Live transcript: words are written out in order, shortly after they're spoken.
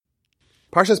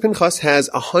Parshas Pinchas has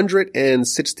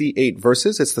 168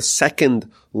 verses. It's the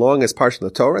second longest parsha in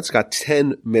the Torah. It's got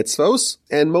 10 mitzvos,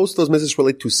 and most of those mitzvos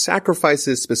relate to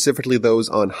sacrifices, specifically those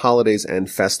on holidays and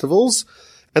festivals.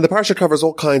 And the parsha covers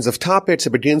all kinds of topics. It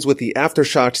begins with the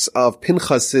aftershocks of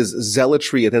Pinchas's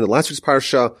zealotry at the end of last week's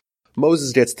parsha.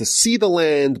 Moses gets to see the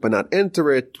land, but not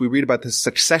enter it. We read about the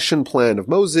succession plan of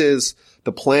Moses,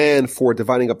 the plan for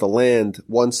dividing up the land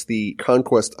once the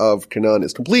conquest of Canaan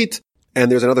is complete. And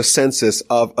there's another census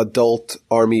of adult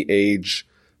army age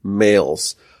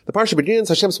males. The parsha begins,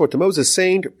 Hashem spoke to Moses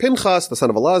saying, Pinchas, the son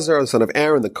of Elazar, the son of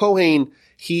Aaron, the Kohen,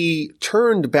 he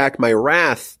turned back my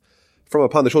wrath from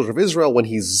upon the children of Israel when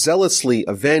he zealously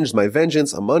avenged my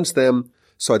vengeance amongst them.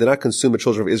 So I did not consume the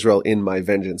children of Israel in my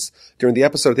vengeance. During the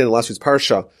episode at the end of last week's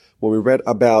parsha, when we read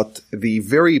about the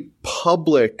very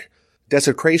public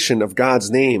desecration of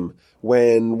God's name,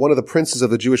 when one of the princes of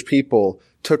the Jewish people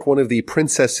took one of the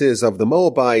princesses of the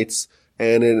Moabites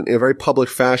and in a very public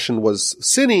fashion was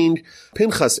sinning,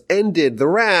 Pinchas ended the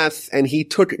wrath and he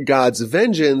took God's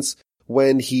vengeance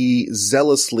when he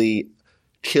zealously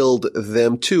killed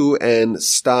them too and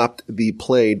stopped the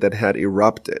plague that had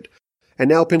erupted. And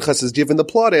now Pinchas is given the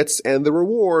plaudits and the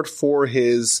reward for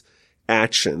his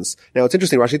actions. Now it's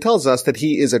interesting, Rashi tells us that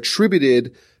he is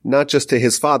attributed not just to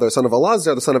his father, the son of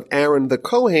Elazar, the son of Aaron the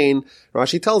Kohen.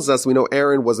 Rashi tells us, we know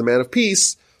Aaron was a man of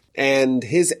peace, and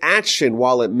his action,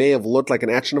 while it may have looked like an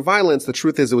action of violence, the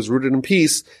truth is it was rooted in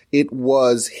peace. It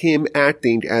was him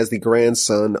acting as the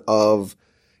grandson of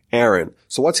Aaron.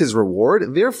 So what's his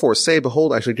reward? Therefore say,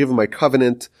 behold, I shall give him my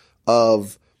covenant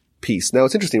of peace. Now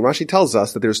it's interesting. Rashi tells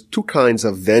us that there's two kinds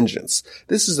of vengeance.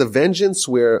 This is a vengeance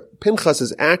where Pinchas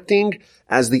is acting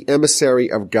as the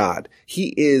emissary of God.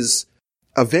 He is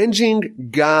avenging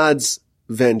God's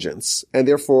vengeance, and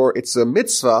therefore it's a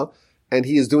mitzvah, and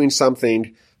he is doing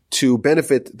something to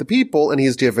benefit the people, and he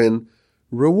is given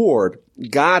reward.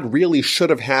 God really should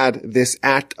have had this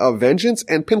act of vengeance,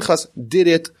 and Pinchas did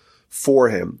it for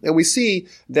him. And we see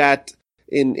that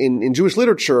in Jewish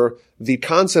literature, the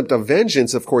concept of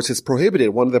vengeance, of course, is prohibited.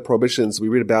 One of the prohibitions we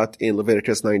read about in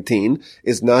Leviticus 19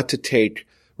 is not to take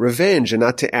revenge and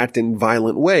not to act in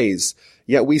violent ways.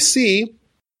 Yet we see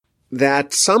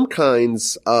that some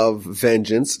kinds of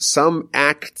vengeance, some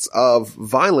acts of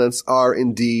violence are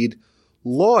indeed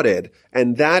lauded.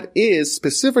 And that is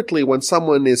specifically when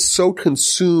someone is so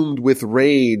consumed with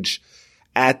rage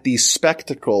at the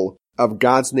spectacle of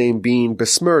God's name being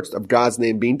besmirched, of God's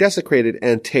name being desecrated,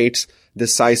 and takes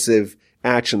decisive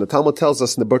action. The Talmud tells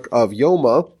us in the book of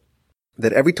Yoma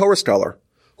that every Torah scholar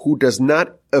who does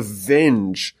not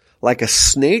avenge like a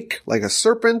snake, like a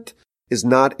serpent, is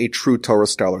not a true Torah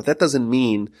scholar. That doesn't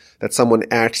mean that someone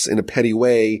acts in a petty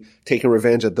way, taking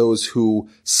revenge at those who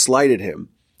slighted him.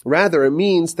 Rather, it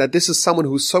means that this is someone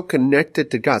who's so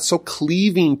connected to God, so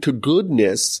cleaving to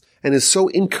goodness, and is so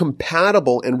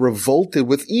incompatible and revolted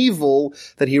with evil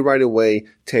that he right away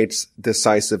takes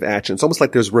decisive action. It's almost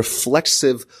like there's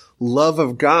reflexive love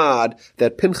of God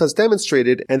that Pinchas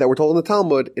demonstrated, and that we're told in the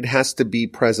Talmud, it has to be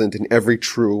present in every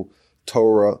true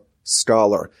Torah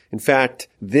scholar. In fact,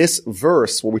 this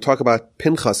verse, when we talk about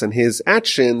Pinchas and his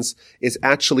actions, is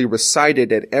actually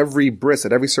recited at every bris,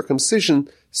 at every circumcision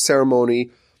ceremony,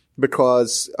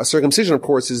 because a circumcision, of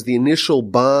course, is the initial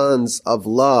bonds of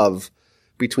love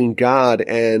between God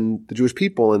and the Jewish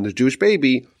people and the Jewish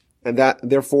baby, and that,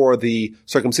 therefore, the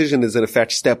circumcision is in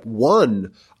effect step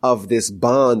one of this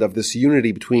bond, of this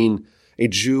unity between a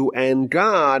Jew and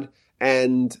God.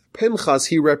 And Pinchas,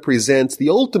 he represents the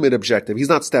ultimate objective. He's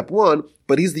not step one,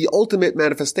 but he's the ultimate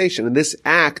manifestation. And this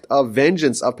act of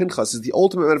vengeance of Pinchas is the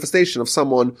ultimate manifestation of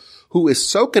someone who is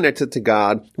so connected to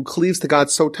God, who cleaves to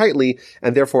God so tightly,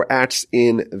 and therefore acts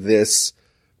in this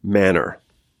manner.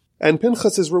 And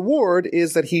Pinchas's reward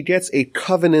is that he gets a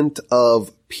covenant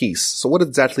of peace. So what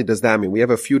exactly does that mean? We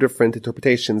have a few different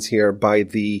interpretations here by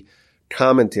the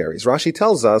commentaries. Rashi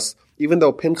tells us, even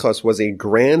though Pinchas was a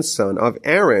grandson of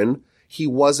Aaron, he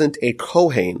wasn't a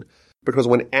Kohen, because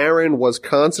when Aaron was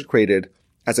consecrated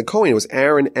as a Kohen, it was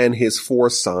Aaron and his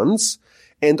 4 sons,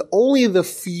 and only the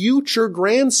future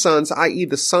grandsons, i.e.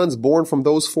 the sons born from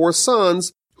those 4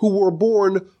 sons, who were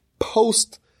born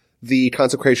post the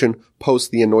consecration,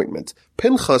 post the anointment.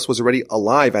 Pinchas was already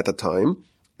alive at the time,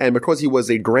 and because he was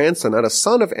a grandson, not a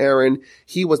son of Aaron,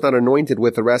 he was not anointed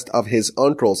with the rest of his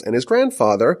uncles and his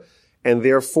grandfather, and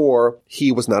therefore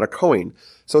he was not a Kohen.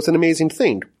 So it's an amazing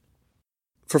thing.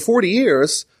 For 40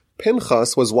 years,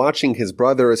 Pinchas was watching his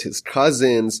brothers, his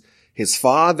cousins, his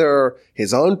father,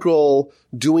 his uncle,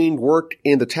 doing work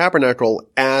in the tabernacle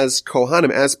as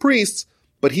Kohanim, as priests,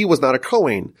 but he was not a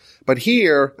Kohen. But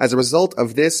here, as a result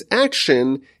of this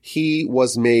action, he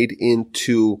was made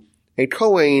into a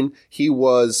Kohen. He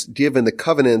was given the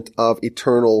covenant of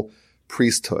eternal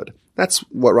priesthood. That's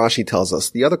what Rashi tells us.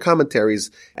 The other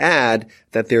commentaries add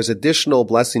that there's additional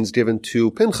blessings given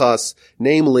to Pinchas,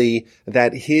 namely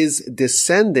that his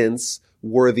descendants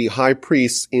were the high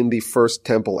priests in the first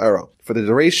temple era. For the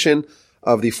duration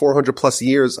of the 400 plus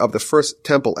years of the first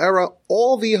temple era,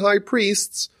 all the high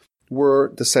priests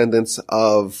were descendants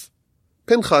of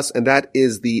Pinchas, and that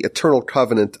is the eternal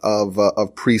covenant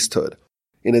of priesthood.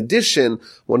 In addition,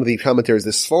 one of the commentaries,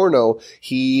 the Sforno,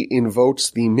 he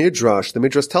invokes the Midrash. The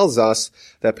Midrash tells us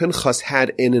that Pinchas had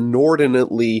an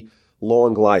inordinately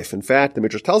long life. In fact, the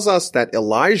Midrash tells us that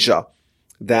Elijah,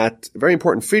 that very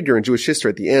important figure in Jewish history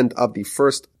at the end of the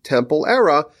first temple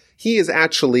era, he is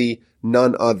actually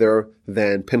none other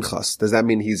than Pinchas. Does that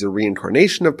mean he's a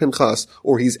reincarnation of Pinchas,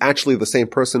 or he's actually the same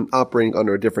person operating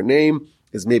under a different name?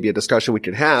 Is maybe a discussion we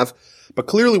could have. But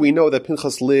clearly we know that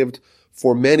Pinchas lived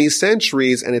for many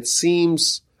centuries, and it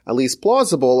seems at least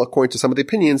plausible, according to some of the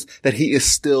opinions, that he is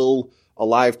still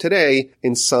alive today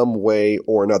in some way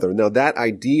or another. Now, that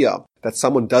idea that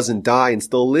someone doesn't die and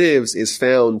still lives is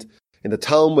found in the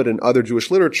Talmud and other Jewish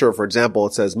literature. For example,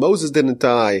 it says Moses didn't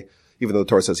die, even though the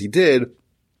Torah says he did.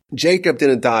 Jacob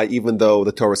didn't die, even though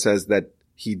the Torah says that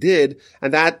he did.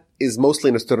 And that is mostly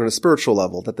understood on a spiritual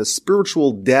level, that the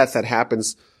spiritual death that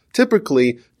happens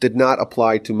typically did not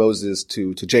apply to Moses,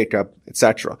 to Jacob,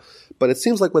 etc. But it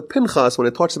seems like with Pinchas, when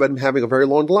it talks about him having a very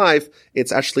long life,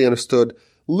 it's actually understood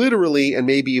literally, and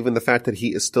maybe even the fact that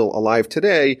he is still alive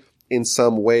today in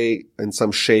some way, in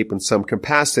some shape, in some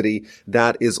capacity,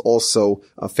 that is also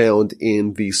found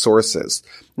in the sources.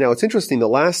 Now, it's interesting, the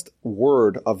last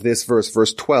word of this verse,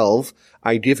 verse 12,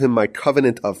 I give him my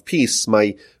covenant of peace,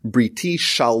 my briti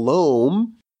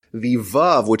shalom. The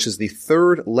vav, which is the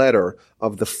third letter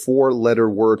of the four-letter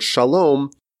word shalom,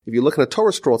 if you look in a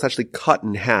Torah scroll, it's actually cut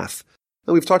in half.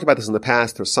 And we've talked about this in the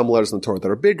past. There's some letters in the Torah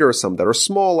that are bigger, some that are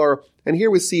smaller. And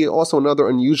here we see also another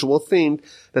unusual thing,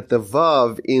 that the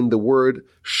vav in the word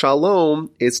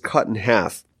shalom is cut in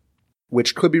half,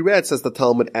 which could be read, says the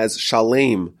Talmud, as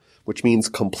shalem, which means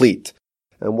complete.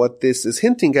 And what this is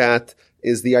hinting at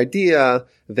is the idea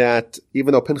that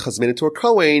even though Pinchas made it to a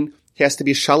Kohen, he has to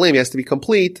be shalem, he has to be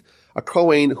complete, a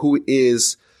Kohen who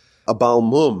is a Baal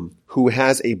Mum, who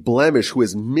has a blemish, who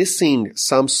is missing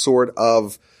some sort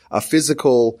of a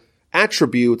physical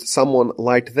attribute. Someone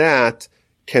like that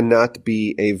cannot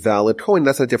be a valid Kohen.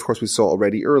 That's an idea, of course, we saw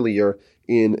already earlier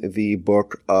in the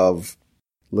book of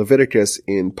Leviticus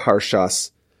in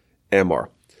Parshas Emor.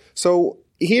 So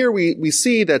here we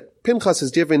see that Pinchas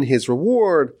is given his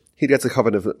reward. He gets the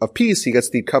covenant of peace. He gets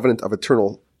the covenant of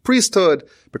eternal priesthood.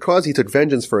 Because he took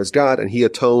vengeance for his God and he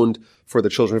atoned for the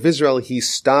children of Israel, he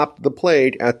stopped the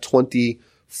plague at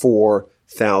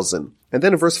 24,000. And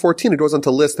then in verse 14, it goes on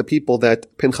to list the people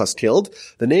that Pinchas killed.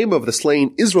 The name of the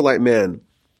slain Israelite man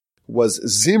was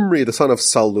Zimri, the son of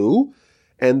Salu,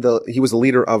 and he was the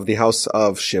leader of the house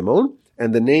of Shimon.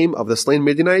 And the name of the slain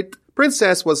Midianite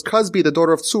princess was Cosbi, the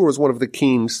daughter of Tsur, was one of the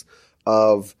kings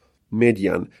of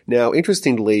Midian. Now,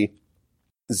 interestingly,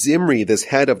 Zimri, this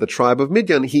head of the tribe of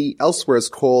Midian, he elsewhere is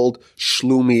called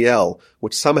Shlumiel,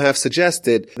 which some have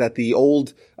suggested that the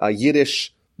old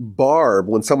Yiddish barb,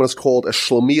 when someone is called a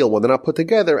Shlomiel, when they're not put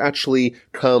together, actually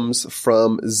comes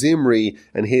from Zimri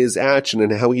and his action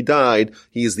and how he died.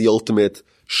 He is the ultimate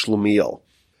Shlomiel.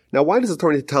 Now, why does the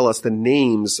Torah need to tell us the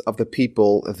names of the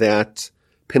people that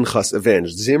Pinchas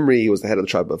avenged? Zimri, he was the head of the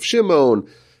tribe of Shimon.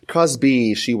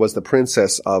 Cosbi, she was the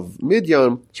princess of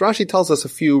Midian. So Rashi tells us a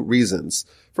few reasons.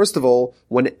 First of all,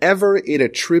 whenever it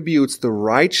attributes the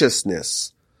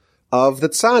righteousness of the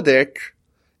tzaddik,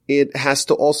 it has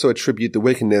to also attribute the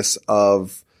wickedness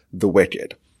of the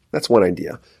wicked. That's one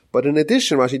idea. But in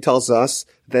addition, Rashi tells us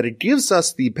that it gives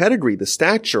us the pedigree, the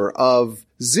stature of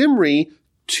Zimri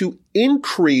to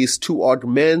increase, to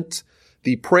augment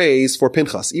the praise for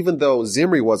Pinchas. Even though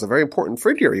Zimri was a very important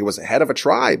figure, he was the head of a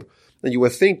tribe, and you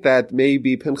would think that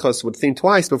maybe Pinchas would think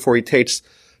twice before he takes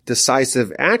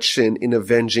decisive action in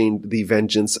avenging the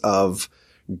vengeance of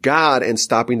God and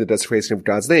stopping the desecration of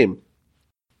God's name.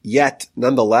 Yet,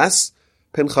 nonetheless,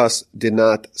 Pinchas did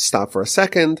not stop for a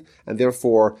second, and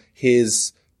therefore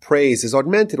his praise is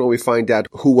augmented when we find out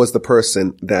who was the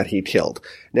person that he killed.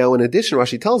 Now, in addition,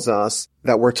 Rashi tells us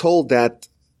that we're told that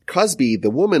Cosbi, the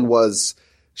woman,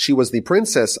 she was the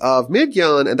princess of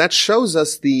Midian, and that shows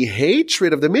us the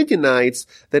hatred of the Midianites,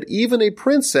 that even a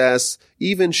princess,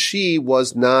 even she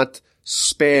was not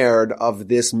spared of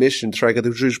this mission to try to get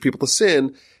the Jewish people to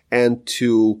sin and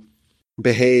to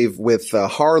behave with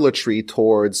harlotry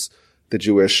towards the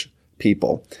Jewish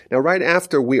people. Now, right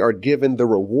after we are given the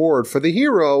reward for the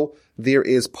hero, there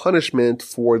is punishment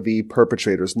for the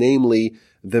perpetrators, namely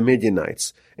the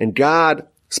Midianites. And God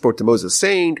spoke to Moses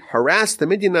saying, harass the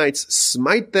Midianites,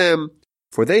 smite them,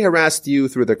 for they harassed you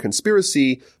through their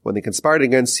conspiracy when they conspired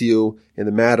against you in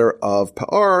the matter of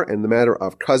Pa'ar and the matter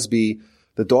of Cusby,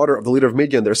 the daughter of the leader of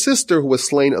Midian, their sister, who was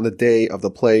slain on the day of the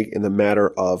plague in the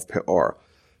matter of Pa'ar.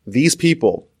 These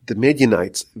people, the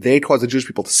Midianites, they caused the Jewish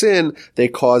people to sin, they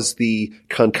caused the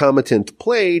concomitant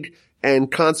plague,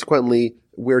 and consequently,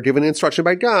 we're given instruction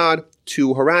by God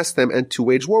to harass them and to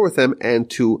wage war with them and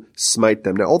to smite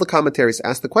them. Now, all the commentaries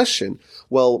ask the question,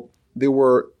 well, there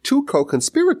were two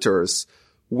co-conspirators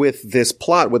with this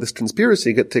plot, with this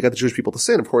conspiracy to get the Jewish people to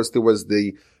sin. Of course, there was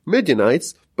the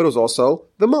Midianites, but it was also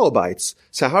the Moabites.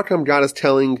 So how come God is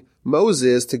telling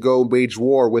Moses to go wage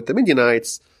war with the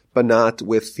Midianites, but not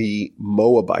with the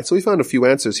Moabites? So we found a few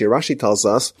answers here. Rashi tells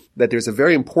us that there's a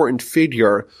very important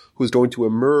figure who's going to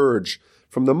emerge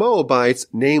from the Moabites,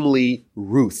 namely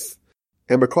Ruth.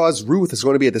 And because Ruth is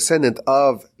going to be a descendant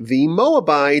of the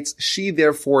Moabites, she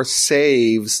therefore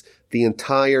saves the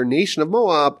entire nation of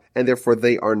Moab, and therefore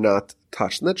they are not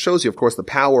touched. And that shows you, of course, the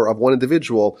power of one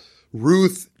individual.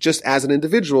 Ruth, just as an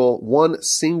individual, one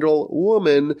single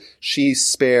woman, she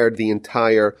spared the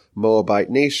entire Moabite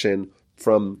nation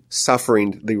from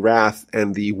suffering the wrath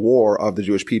and the war of the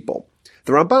Jewish people.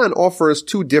 The Ramban offers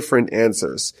two different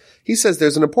answers. He says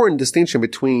there's an important distinction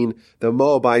between the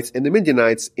Moabites and the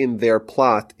Midianites in their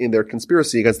plot, in their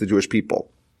conspiracy against the Jewish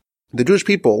people. The Jewish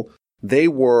people, they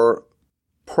were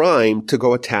primed to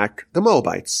go attack the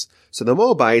Moabites. So the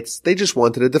Moabites, they just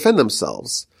wanted to defend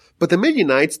themselves. But the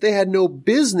Midianites, they had no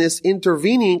business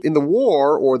intervening in the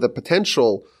war or the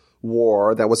potential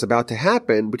war that was about to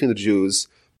happen between the Jews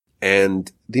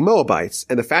and the Moabites.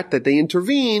 And the fact that they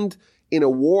intervened in a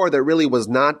war that really was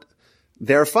not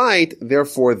their fight,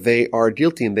 therefore they are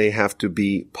guilty and they have to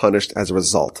be punished as a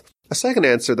result. A second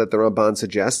answer that the Ramban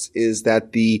suggests is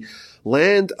that the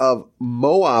land of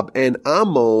Moab and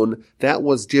Ammon, that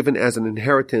was given as an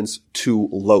inheritance to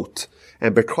Lot.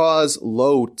 And because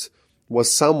Lot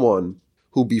was someone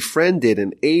who befriended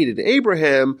and aided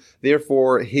Abraham,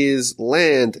 therefore his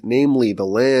land, namely the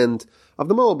land of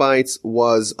the Moabites,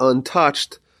 was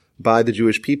untouched by the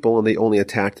Jewish people, and they only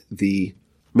attacked the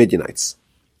Midianites.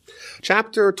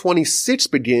 Chapter 26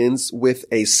 begins with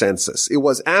a census. It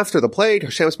was after the plague,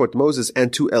 Hashem spoke to Moses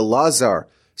and to Elazar,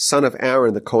 son of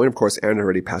Aaron the Kohen, of course Aaron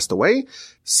already passed away,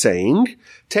 saying,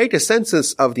 take a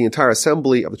census of the entire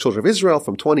assembly of the children of Israel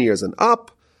from 20 years and up,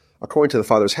 according to the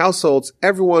fathers' households,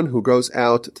 everyone who goes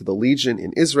out to the legion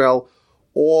in Israel,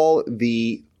 all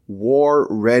the war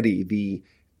ready, the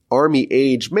army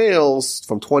age males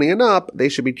from 20 and up, they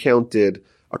should be counted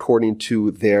according to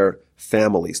their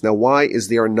families. Now, why is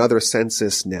there another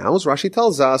census now? As Rashi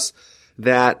tells us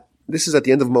that this is at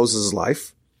the end of Moses'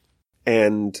 life,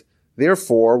 and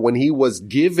therefore, when he was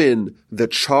given the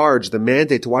charge, the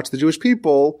mandate to watch the Jewish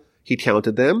people, he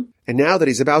counted them. And now that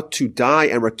he's about to die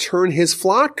and return his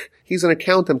flock, he's going to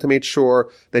count them to make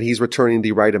sure that he's returning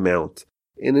the right amount.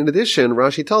 And in addition,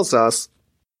 Rashi tells us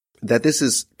that this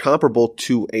is comparable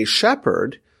to a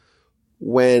shepherd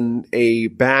when a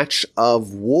batch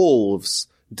of wolves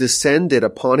descended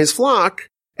upon his flock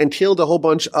and killed a whole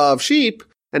bunch of sheep,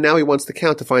 and now he wants to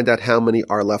count to find out how many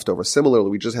are left over.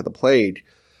 Similarly, we just had the plague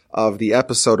of the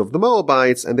episode of the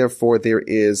Moabites, and therefore there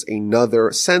is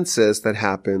another census that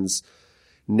happens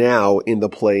now in the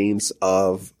plains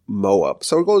of Moab.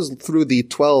 So it goes through the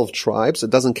 12 tribes. It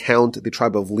doesn't count the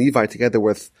tribe of Levi together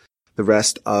with the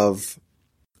rest of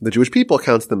the Jewish people,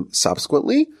 counts them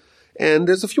subsequently. And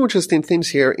there's a few interesting things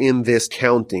here in this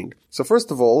counting. So first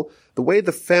of all, the way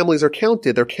the families are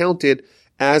counted, they're counted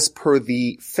as per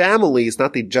the families,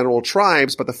 not the general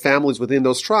tribes, but the families within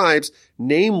those tribes,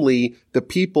 namely the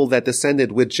people that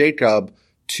descended with Jacob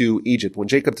to Egypt. When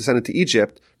Jacob descended to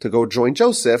Egypt to go join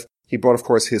Joseph, he brought, of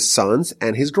course, his sons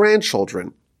and his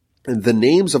grandchildren. And the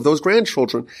names of those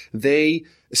grandchildren, they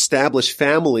establish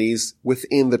families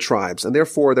within the tribes. And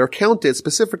therefore, they're counted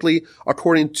specifically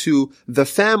according to the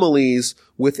families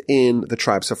within the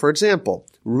tribes. So, for example,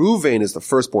 Reuven is the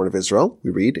firstborn of Israel.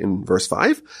 We read in verse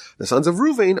 5, the sons of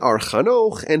Reuven are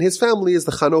Chanoch, and his family is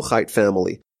the Chanochite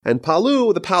family. And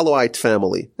Palu, the Paluite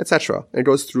family, etc. And it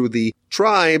goes through the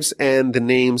tribes and the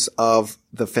names of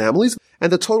the families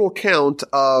and the total count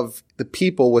of the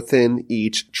people within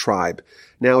each tribe.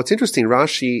 Now, it's interesting.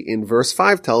 Rashi in verse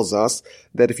 5 tells us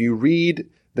that if you read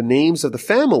the names of the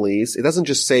families, it doesn't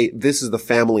just say this is the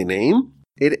family name.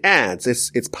 It adds,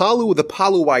 it's Palu, the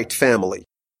Paluite family.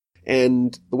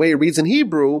 And the way it reads in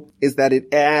Hebrew is that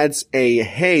it adds a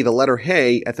hey, the letter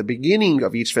hey, at the beginning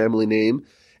of each family name,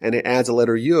 and it adds a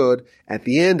letter yud at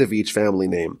the end of each family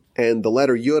name. And the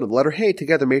letter yud and the letter hey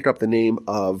together make up the name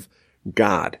of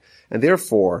God. And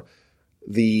therefore,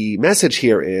 the message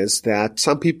here is that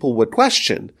some people would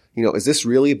question, is this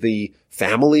really the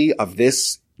family of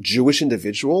this Jewish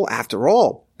individual? After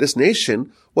all, this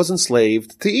nation was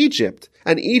enslaved to Egypt,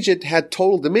 and Egypt had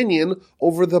total dominion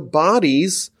over the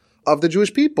bodies of the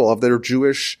Jewish people, of their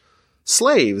Jewish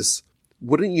slaves.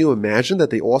 Wouldn't you imagine that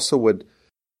they also would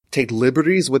take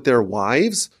liberties with their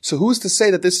wives? So who's to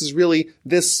say that this is really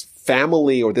this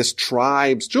family or this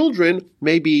tribe's children?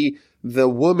 Maybe the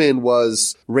woman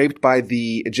was raped by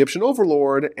the Egyptian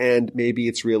overlord, and maybe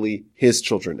it's really his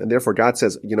children. And therefore God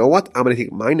says, you know what? I'm going to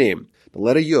take my name, the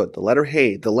letter Yud, the letter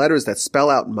Hey, the letters that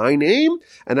spell out my name,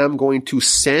 and I'm going to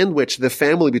sandwich the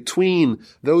family between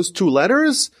those two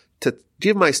letters to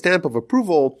give my stamp of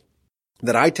approval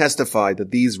that I testify that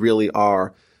these really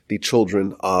are the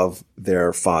children of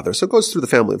their father. So it goes through the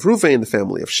family of Reuven, the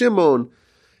family of Shimon.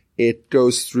 It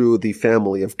goes through the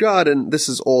family of Gad, and this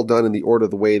is all done in the order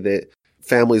of the way that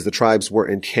families, the tribes, were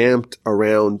encamped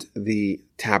around the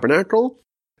tabernacle.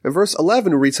 In verse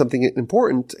 11, we read something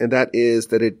important, and that is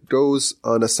that it goes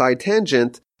on a side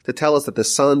tangent to tell us that the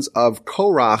sons of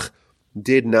Korach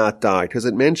did not die, because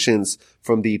it mentions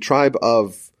from the tribe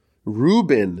of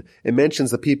Reuben, it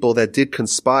mentions the people that did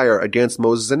conspire against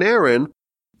Moses and Aaron,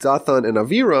 Dathan and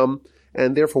Aviram,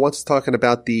 and therefore once it's talking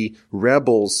about the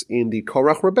rebels in the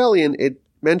Korach rebellion, it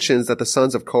mentions that the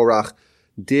sons of Korach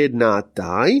did not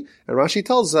die. And Rashi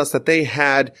tells us that they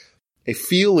had a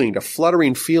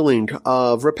fluttering feeling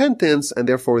of repentance, and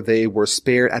therefore they were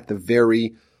spared at the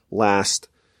very last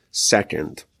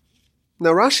second.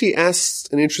 Now Rashi asks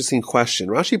an interesting question.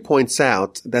 Rashi points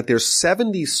out that there's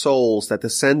 70 souls that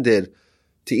descended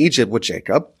to Egypt with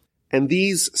Jacob, and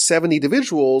these 70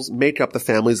 individuals make up the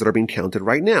families that are being counted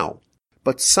right now.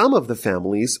 But some of the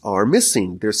families are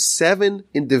missing. There's 7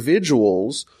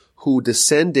 individuals who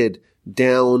descended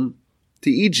down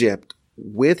to Egypt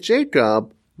with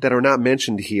Jacob that are not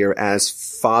mentioned here as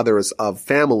fathers of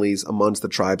families amongst the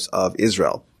tribes of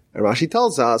Israel. And Rashi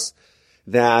tells us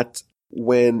that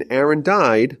when Aaron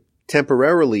died,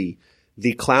 temporarily,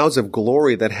 the clouds of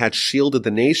glory that had shielded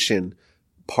the nation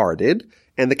parted,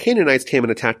 and the Canaanites came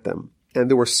and attacked them. And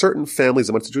there were certain families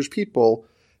amongst the Jewish people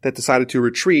that decided to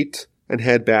retreat and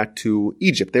head back to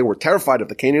Egypt. They were terrified of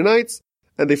the Canaanites,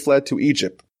 and they fled to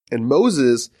Egypt. And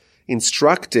Moses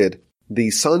instructed the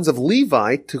sons of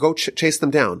Levi to go chase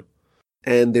them down.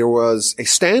 And there was a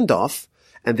standoff,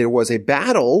 and there was a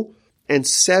battle, and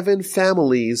 7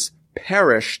 families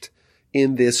perished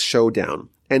in this showdown.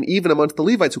 And even amongst the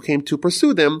Levites who came to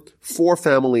pursue them, 4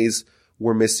 families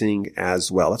were missing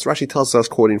as well. That's Rashi tells us,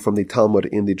 quoting from the Talmud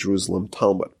in the Jerusalem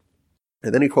Talmud.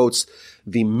 And then he quotes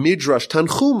the Midrash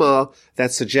Tanchuma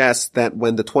that suggests that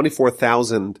when the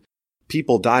 24,000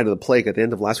 people died of the plague at the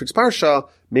end of last week's Parsha,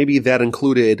 maybe that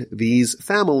included these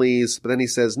families. But then he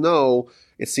says, no,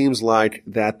 it seems like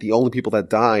that the only people that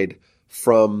died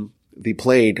from the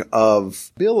plague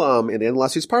of Bilam in the end of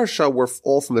last week's Parsha were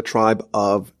all from the tribe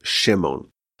of Shimon.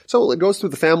 So it goes through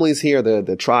the families here,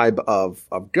 the tribe of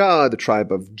Gad, the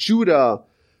tribe of Judah,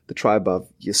 the tribe of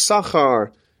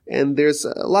Yisachar, and there's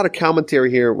a lot of commentary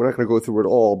here. We're not going to go through it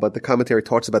all, but the commentary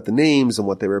talks about the names and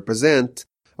what they represent.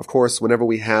 Of course, whenever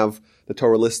we have the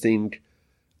Torah listing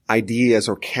ideas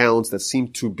or counts that seem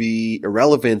to be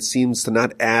irrelevant, seems to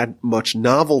not add much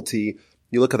novelty,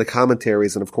 you look at the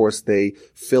commentaries, and of course they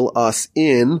fill us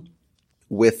in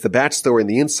with the backstory and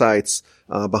the insights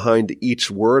behind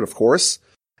each word, of course.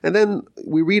 And then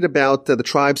we read about the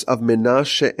tribes of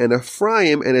Menashe and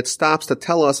Ephraim, and it stops to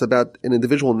tell us about an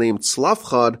individual named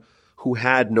Tzlafchad who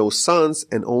had no sons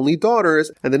and only daughters,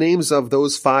 and the names of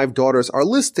those 5 daughters are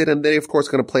listed, and they, of course,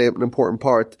 are going to play an important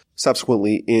part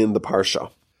subsequently in the Parsha.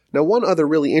 Now, one other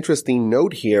really interesting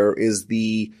note here is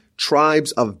the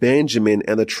tribes of Benjamin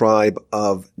and the tribe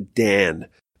of Dan.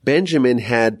 Benjamin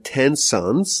had 10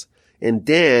 sons, and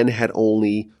Dan had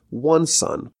only 1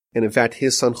 son. And in fact,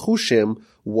 his son Hushim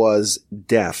was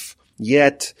deaf.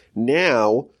 Yet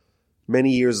now,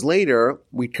 many years later,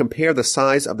 we compare the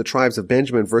size of the tribes of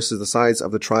Benjamin versus the size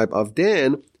of the tribe of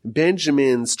Dan.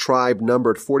 Benjamin's tribe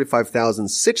numbered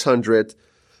 45,600,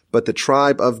 but the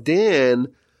tribe of Dan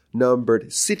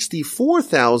numbered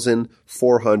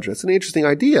 64,400. It's an interesting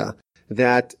idea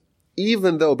that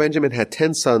even though Benjamin had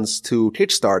 10 sons to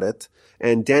kickstart it,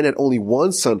 and Dan had only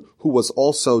 1 son who was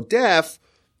also deaf,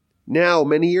 now,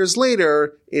 many years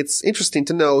later, it's interesting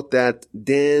to note that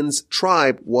Dan's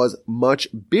tribe was much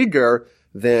bigger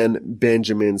than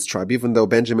Benjamin's tribe. Even though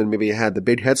Benjamin maybe had the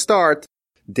big head start,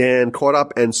 Dan caught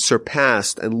up and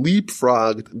surpassed and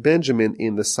leapfrogged Benjamin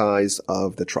in the size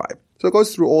of the tribe. So it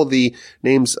goes through all the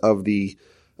names of the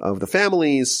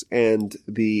families and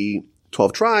the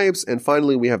 12 tribes, and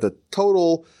finally we have the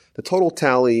total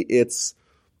tally. It's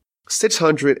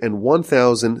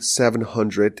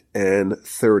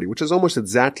 601,730, which is almost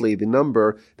exactly the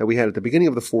number that we had at the beginning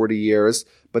of the 40 years.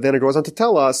 But then it goes on to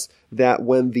tell us that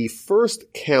when the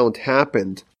first count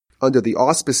happened under the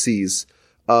auspices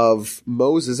of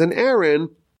Moses and Aaron,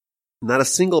 not a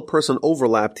single person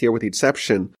overlapped here with the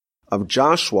exception of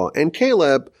Joshua and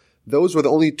Caleb. Those were the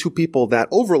only two people that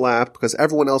overlapped because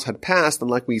everyone else had passed.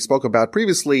 And like we spoke about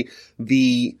previously,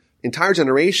 the entire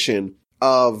generation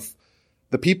of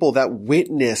the people that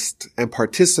witnessed and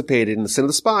participated in the sin of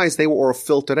the spies, they were all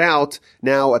filtered out.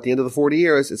 Now, at the end of the 40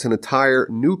 years, it's an entire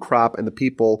new crop, and the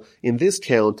people in this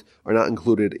count are not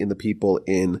included in the people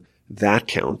in that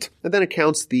count. And then it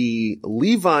counts the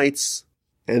Levites,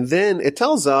 and then it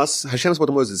tells us, Hashem spoke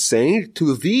to Moses saying,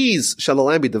 to these shall the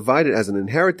land be divided as an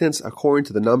inheritance according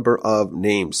to the number of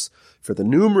names. For the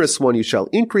numerous one you shall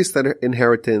increase that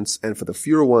inheritance, and for the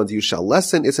fewer ones you shall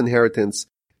lessen its inheritance.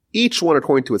 Each one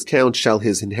according to its count shall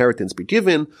his inheritance be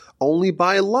given. Only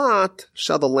by lot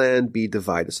shall the land be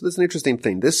divided. So this is an interesting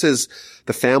thing. This is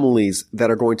the families that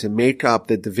are going to make up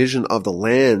the division of the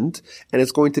land, and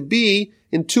it's going to be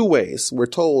in two ways. We're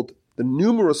told the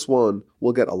numerous one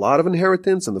will get a lot of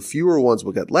inheritance, and the fewer ones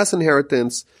will get less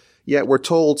inheritance. Yet we're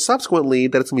told subsequently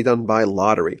that it's going to be done by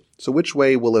lottery. So which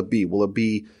way will it be? Will it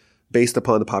be based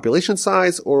upon the population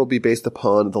size, or will it be based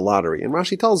upon the lottery? And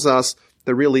Rashi tells us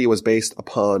that really it was based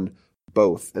upon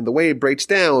both. And the way it breaks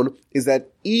down is that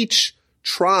each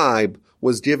tribe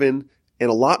was given an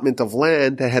allotment of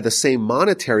land that had the same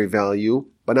monetary value,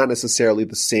 but not necessarily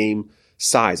the same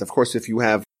size. Of course, if you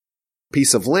have a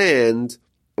piece of land,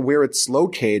 where it's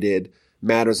located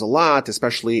matters a lot,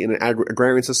 especially in an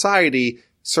agrarian society.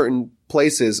 Certain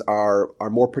places are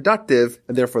more productive,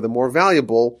 and therefore they're more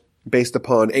valuable based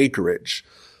upon acreage.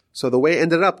 So the way it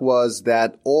ended up was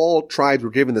that all tribes were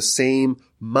given the same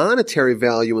monetary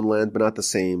value in land, but not the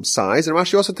same size. And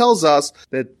Rashi also tells us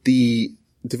that the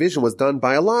division was done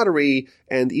by a lottery,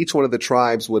 and each one of the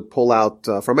tribes would pull out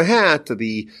from a hat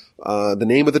the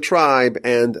name of the tribe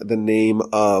and the name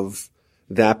of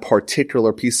that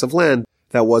particular piece of land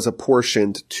that was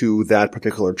apportioned to that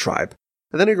particular tribe.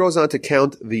 And then he goes on to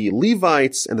count the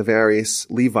Levites and the various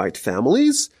Levite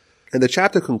families. And the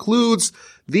chapter concludes,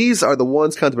 these are the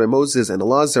ones counted by Moses and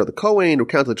Elazar the Kohen, who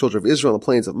counted the children of Israel on the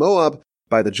plains of Moab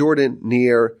by the Jordan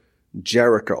near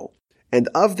Jericho. And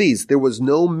of these, there was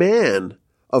no man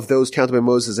of those counted by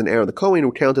Moses and Aaron the Kohen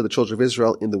who counted the children of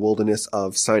Israel in the wilderness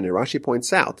of Sinai. Rashi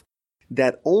points out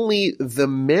that only the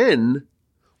men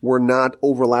were not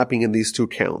overlapping in these two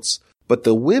counts. But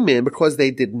the women, because they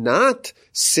did not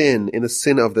sin in the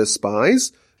sin of the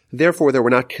spies, therefore they were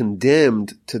not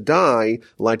condemned to die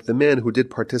like the men who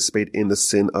did participate in the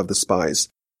sin of the spies.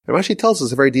 And Rashi tells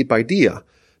us a very deep idea.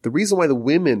 The reason why the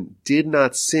women did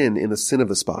not sin in the sin of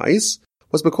the spies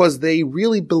was because they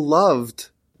really beloved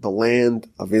the land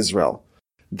of Israel.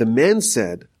 The men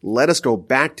said, let us go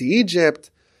back to Egypt,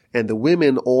 and the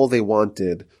women, all they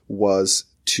wanted was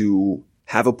to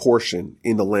have a portion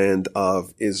in the land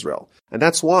of Israel. And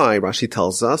that's why Rashi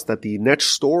tells us that the next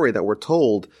story that we're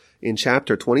told in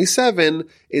chapter 27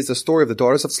 is the story of the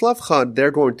daughters of Tzlafchad.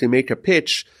 They're going to make a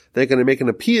pitch. They're going to make an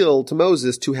appeal to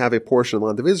Moses to have a portion of the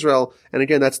land of Israel. And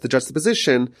again, that's the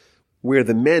juxtaposition where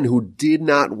the men who did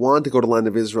not want to go to the land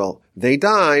of Israel, they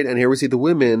died. And here we see the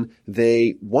women,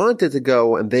 they wanted to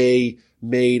go, and they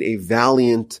made a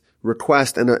valiant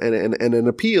request and an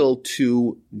appeal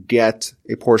to get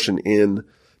a portion in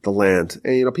the land.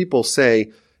 And, people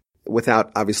say,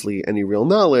 without obviously any real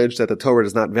knowledge, that the Torah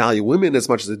does not value women as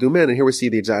much as they do men. And here we see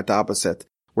the exact opposite.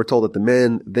 We're told that the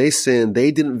men, they sinned, they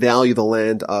didn't value the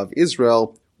land of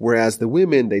Israel, whereas the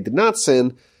women, they did not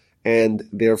sin, and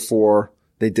therefore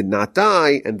they did not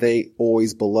die, and they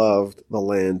always beloved the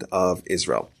land of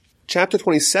Israel. Chapter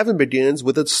 27 begins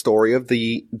with the story of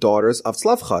the daughters of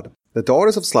Tzlafchad. The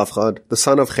daughters of Tzlafchad, the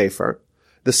son of Chefer,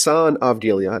 the son of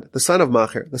Gilead, the son of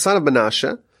Machir, the son of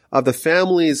Menashe, of the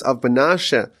families of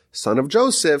Menashe, son of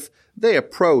Joseph, they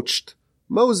approached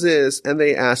Moses and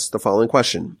they asked the following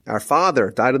question. Our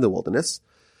father died in the wilderness.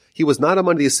 He was not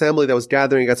among the assembly that was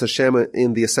gathering against Hashem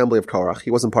in the assembly of Korach.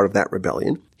 He wasn't part of that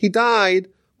rebellion. He died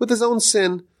with his own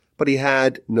sin, but he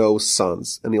had no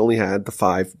sons, and he only had the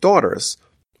 5 daughters.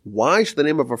 Why should the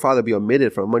name of our father be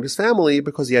omitted from among his family?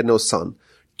 Because he had no son.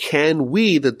 Can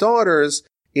we, the daughters,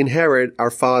 inherit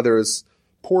our father's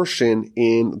portion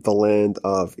in the land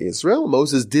of Israel.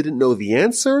 Moses didn't know the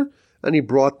answer, and he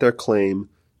brought their claim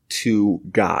to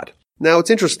God. Now,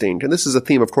 it's interesting, and this is a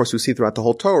theme, of course, we see throughout the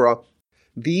whole Torah.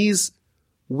 These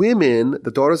women,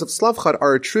 the daughters of Slavchad,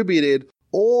 are attributed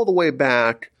all the way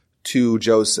back to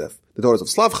Joseph. The daughters of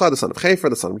Slavchad, the son of Hefer,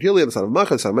 the son of Gilead, the son of Machah,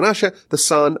 the son of Menashe, the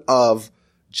son of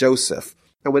Joseph.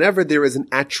 And whenever there is an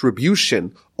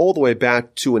attribution all the way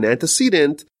back to an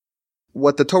antecedent,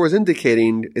 what the Torah is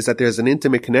indicating is that there's an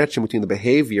intimate connection between the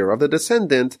behavior of the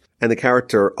descendant and the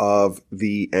character of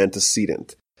the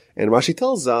antecedent. And Rashi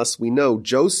tells us, we know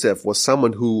Joseph was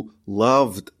someone who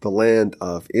loved the land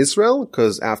of Israel,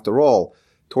 because after all,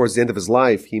 towards the end of his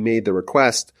life, he made the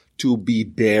request to be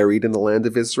buried in the land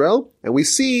of Israel. And we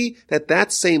see that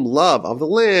that same love of the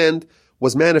land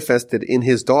was manifested in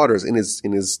his daughters, in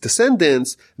his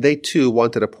descendants. They too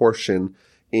wanted a portion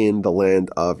in the land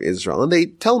of Israel. And they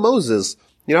tell Moses,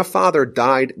 our father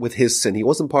died with his sin. He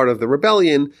wasn't part of the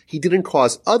rebellion. He didn't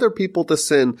cause other people to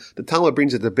sin. The Talmud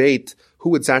brings a debate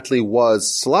who exactly was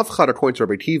Slavchad according to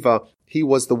Rabbi Kiva. He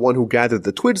was the one who gathered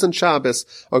the twigs on Shabbos.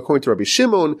 According to Rabbi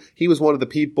Shimon, he was one of the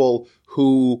people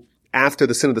who, after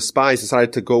the sin of the spies,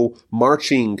 decided to go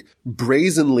marching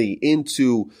brazenly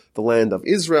into the land of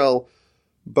Israel.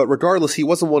 But regardless, he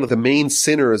wasn't one of the main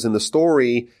sinners in the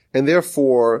story, and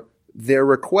therefore their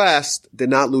request did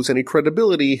not lose any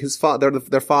credibility.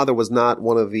 Their father was not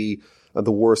one of the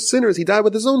worst sinners. He died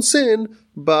with his own sin,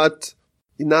 but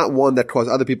not one that caused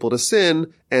other people to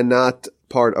sin, and not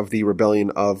part of the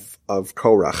rebellion of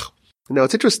Korach. Now,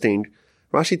 it's interesting.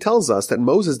 Rashi tells us that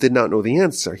Moses did not know the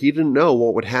answer. He didn't know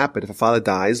what would happen if a father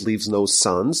dies, leaves no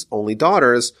sons, only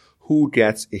daughters, who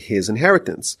gets his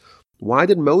inheritance. Why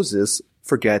did Moses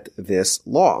forget this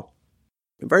law?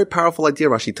 A very powerful idea,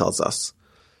 Rashi tells us.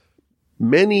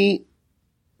 Many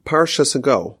Parshas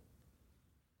ago,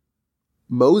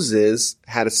 Moses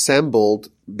had assembled,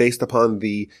 based upon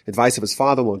the advice of his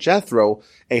father-in-law Jethro,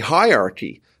 a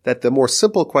hierarchy that the more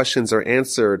simple questions are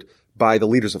answered by the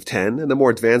leaders of 10, and the more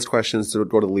advanced questions would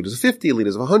go to the leaders of 50,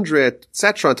 leaders of 100,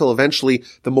 etc., until eventually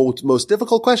the most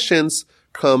difficult questions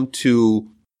come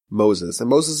to Moses. And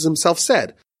Moses himself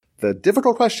said, the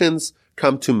difficult questions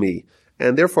come to me.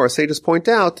 And therefore, our sages point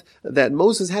out that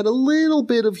Moses had a little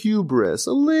bit of hubris,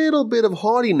 a little bit of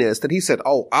haughtiness, that he said,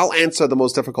 I'll answer the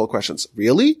most difficult questions.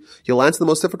 Really? You'll answer the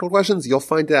most difficult questions? You'll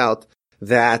find out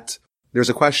that there's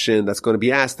a question that's going to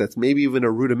be asked that's maybe even a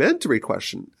rudimentary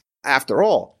question. After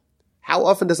all, how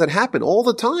often does that happen? All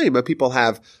the time. People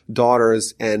have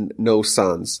daughters and no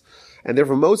sons. And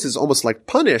therefore, Moses is almost like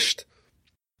punished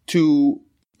to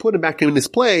put him back in his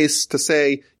place, to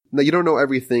say, no, you don't know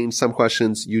everything. Some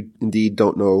questions you indeed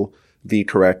don't know the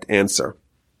correct answer.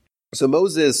 So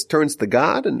Moses turns to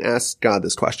God and asks God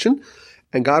this question.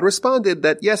 And God responded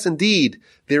that, yes, indeed,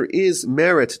 there is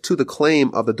merit to the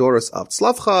claim of the daughters of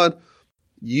Tzlavchad.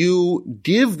 You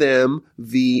give them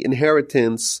the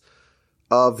inheritance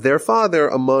of their father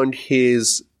among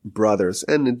his brothers.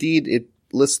 And indeed, it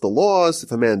lists the laws.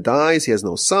 If a man dies, he has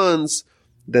no sons,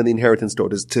 then the inheritance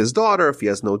goes to his daughter. If he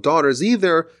has no daughters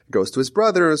either, it goes to his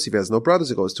brothers. If he has no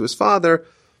brothers, it goes to his father.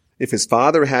 If his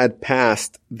father had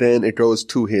passed, then it goes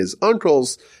to his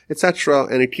uncles, etc.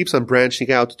 And it keeps on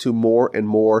branching out to more and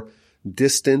more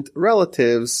distant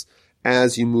relatives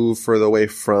as you move further away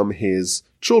from his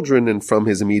children and from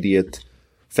his immediate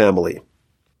family.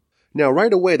 Now,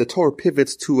 right away, the Torah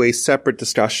pivots to a separate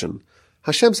discussion.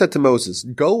 Hashem said to Moses,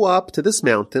 go up to this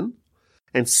mountain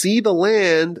and see the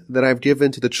land that I've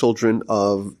given to the children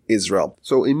of Israel.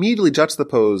 So immediately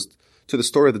juxtaposed to the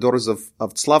story of the daughters of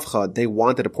Tzlavchad, they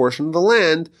wanted a portion of the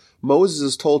land. Moses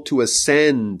is told to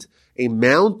ascend a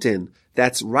mountain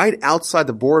that's right outside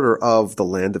the border of the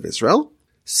land of Israel.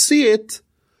 See it,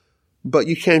 but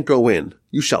you can't go in.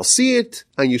 You shall see it,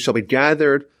 and you shall be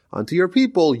gathered unto your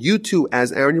people. You too,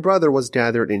 as Aaron your brother was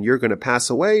gathered, and you're going to pass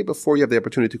away before you have the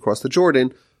opportunity to cross the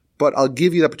Jordan. But I'll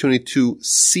give you the opportunity to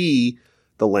see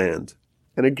the land.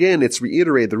 And again, it's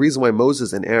reiterated the reason why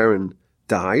Moses and Aaron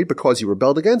died, because you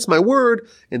rebelled against my word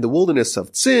in the wilderness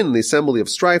of Tzin, the assembly of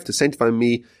strife, to sanctify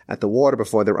me at the water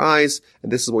before their eyes.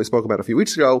 And this is what we spoke about a few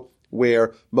weeks ago,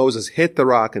 where Moses hit the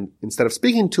rock and instead of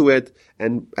speaking to it,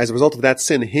 and as a result of that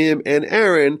sin, him and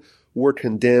Aaron were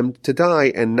condemned to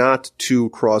die and not to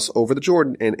cross over the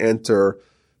Jordan and enter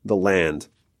the land.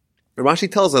 And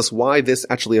Rashi tells us why this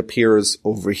actually appears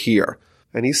over here.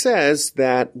 And he says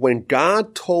that when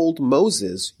God told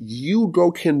Moses, you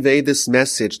go convey this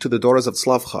message to the daughters of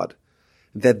Tzlavchad,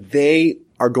 that they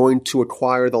are going to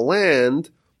acquire the land,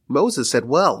 Moses said,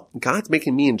 well, God's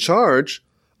making me in charge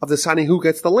of deciding who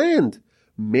gets the land.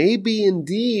 Maybe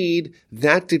indeed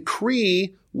that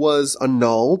decree was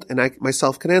annulled and I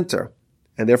myself can enter.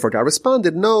 And therefore God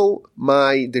responded, no,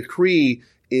 my decree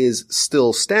is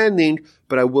still standing,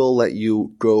 but I will let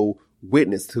you go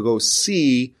witness, to go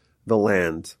see the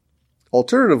land.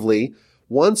 Alternatively,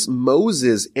 once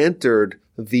Moses entered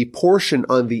the portion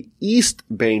on the east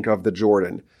bank of the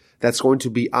Jordan that's going to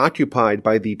be occupied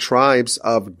by the tribes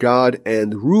of Gad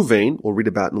and Reuven, we'll read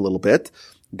about in a little bit,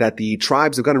 that the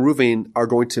tribes of Gad and Reuven are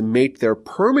going to make their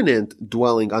permanent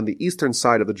dwelling on the eastern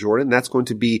side of the Jordan. That's going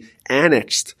to be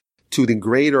annexed to the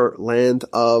greater land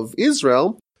of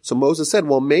Israel. So Moses said,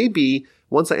 well, maybe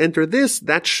once I enter this,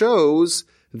 that shows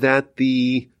that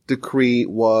the decree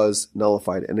was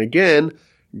nullified. And again,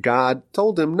 God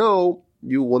told him, no,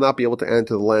 you will not be able to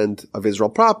enter the land of Israel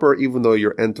proper, even though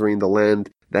you're entering the land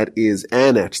that is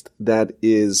annexed, that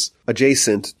is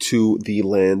adjacent to the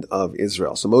land of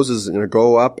Israel. So Moses is going to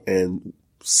go up and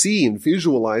see and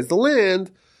visualize the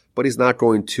land, but he's not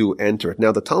going to enter it.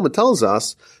 Now, the Talmud tells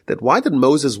us that why did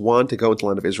Moses want to go into the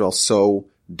land of Israel so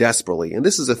desperately? And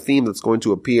this is a theme that's going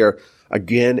to appear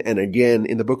again and again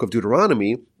in the book of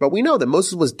Deuteronomy, but we know that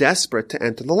Moses was desperate to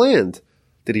enter the land.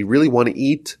 Did he really want to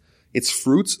eat its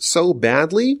fruits so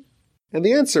badly? And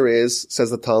the answer is, says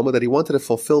the Talmud, that he wanted to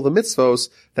fulfill the mitzvos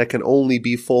that can only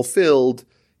be fulfilled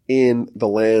in the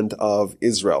land of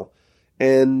Israel.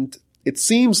 And it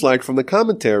seems like from the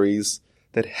commentaries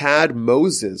that had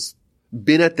Moses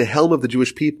been at the helm of the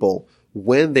Jewish people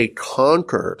when they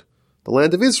conquered the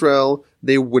land of Israel,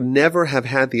 they would never have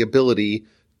had the ability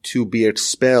to be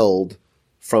expelled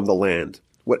from the land.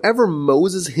 Whatever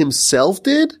Moses himself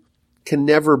did can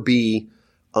never be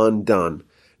undone.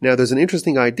 Now, there's an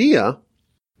interesting idea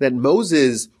that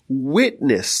Moses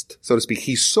witnessed, so to speak.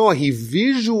 He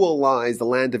visualized the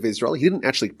land of Israel. He didn't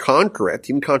actually conquer it.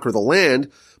 He didn't conquer the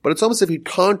land, but it's almost as if he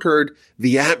conquered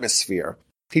the atmosphere.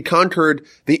 He conquered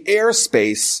the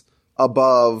airspace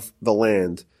above the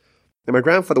land. And my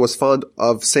grandfather was fond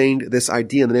of saying this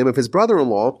idea in the name of his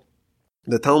brother-in-law.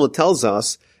 The Talmud tells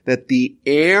us that the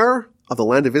air of the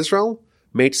land of Israel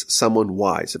makes someone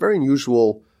wise. A very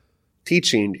unusual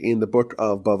teaching in the book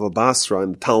of Bava Basra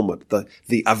in the Talmud.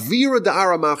 The avira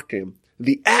da'ara machkim,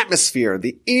 the atmosphere,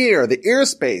 the air, the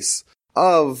airspace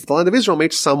of the land of Israel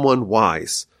makes someone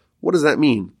wise. What does that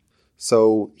mean?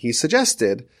 So he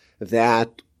suggested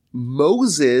that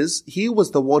Moses, he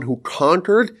was the one who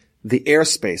conquered the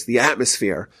airspace, the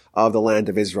atmosphere of the land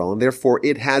of Israel, and therefore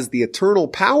it has the eternal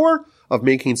power of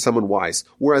making someone wise.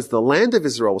 Whereas the land of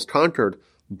Israel was conquered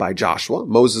by Joshua.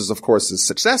 Moses, of course, is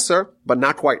successor, but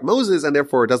not quite Moses, and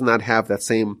therefore it does not have that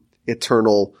same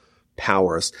eternal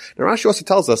powers. Now, Rashi also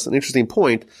tells us an interesting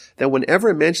point that whenever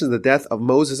it mentions the death of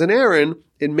Moses and Aaron,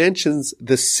 it mentions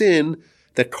the sin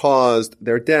that caused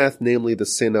their death, namely the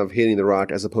sin of hitting the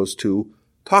rock as opposed to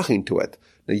talking to it.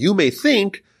 Now, you may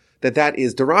think that that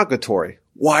is derogatory.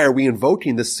 Why are we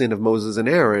invoking the sin of Moses and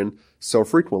Aaron so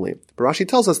frequently? But Rashi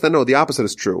tells us that no, the opposite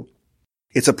is true.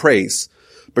 It's a praise,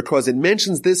 because it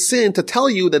mentions this sin to tell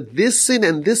you that this sin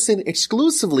and this sin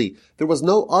exclusively, there was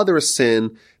no other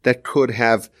sin that could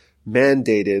have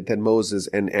mandated that Moses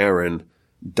and Aaron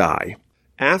die.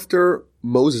 After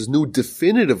Moses knew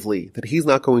definitively that he's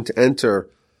not going to enter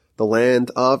the land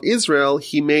of Israel,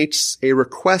 he makes a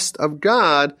request of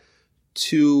God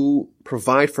to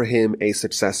provide for him a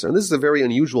successor. And this is a very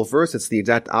unusual verse. It's the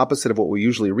exact opposite of what we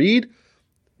usually read.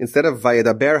 Instead of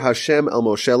Vayedaber Hashem el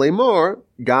Moshe lemor,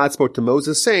 God spoke to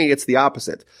Moses saying it's the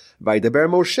opposite. Vayedaber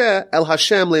Moshe el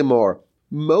Hashem lemor.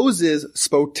 Moses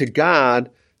spoke to God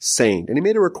saying, and he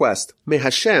made a request, May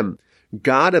Hashem,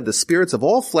 God of the spirits of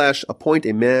all flesh, appoint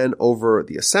a man over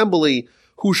the assembly,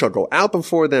 who shall go out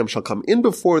before them, shall come in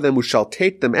before them, who shall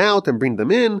take them out and bring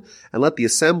them in, and let the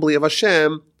assembly of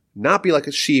Hashem not be like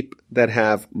a sheep that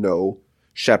have no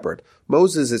shepherd.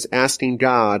 Moses is asking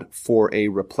God for a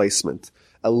replacement,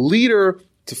 a leader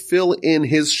to fill in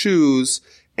his shoes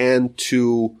and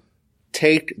to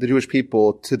take the Jewish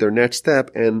people to their next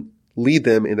step and lead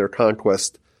them in their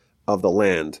conquest of the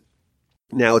land.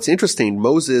 Now, it's interesting.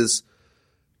 Moses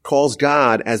calls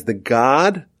God as the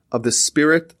God of the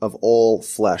spirit of all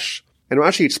flesh. And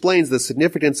Rashi explains the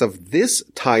significance of this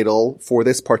title for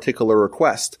this particular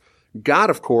request. God,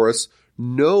 of course,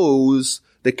 knows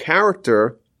the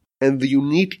character and the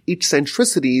unique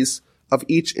eccentricities of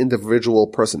each individual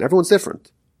person. Everyone's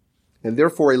different. And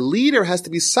therefore, a leader has to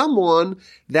be someone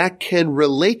that can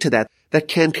relate to that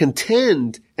can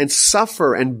contend and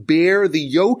suffer and bear the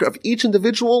yoke of each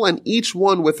individual and each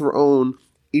one with their own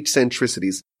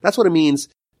eccentricities. That's what it means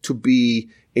to be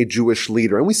a Jewish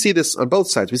leader. And we see this on both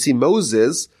sides. We see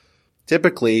Moses,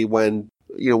 typically when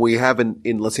We have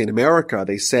let's say in America,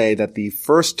 they say that the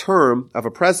first term of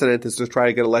a president is to try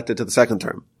to get elected to the second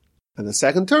term. And the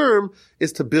second term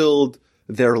is to build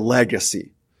their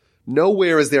legacy.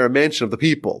 Nowhere is there a mention of the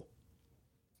people.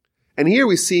 And here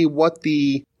we see what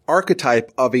the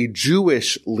archetype of a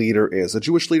Jewish leader is. A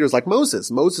Jewish leader is like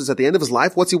Moses. Moses, at the end of his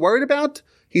life, what's he worried about?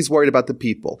 He's worried about the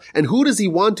people. And who does he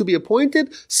want to be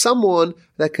appointed? Someone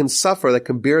that can suffer, that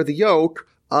can bear the yoke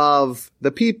of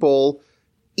the people,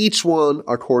 each one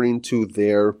according to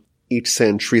their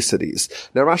eccentricities.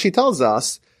 Now Rashi tells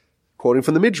us, quoting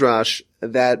from the Midrash,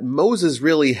 that Moses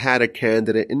really had a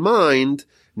candidate in mind,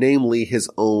 namely his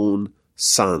own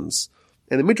sons.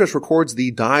 And the Midrash records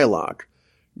the dialogue.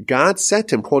 God said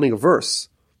to him, quoting a verse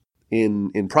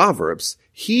in Proverbs,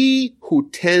 "He who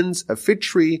tends a fig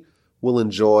tree will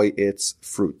enjoy its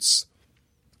fruits."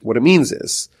 What it means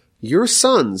is, your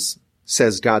sons,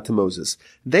 says God to Moses,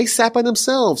 they sat by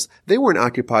themselves. They weren't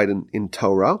occupied in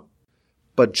Torah.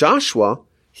 But Joshua,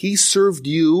 he served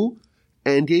you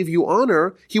and gave you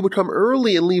honor. He would come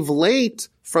early and leave late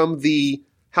from the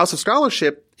house of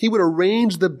scholarship. He would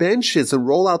arrange the benches and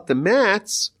roll out the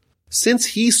mats. Since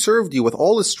he served you with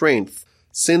all his strength,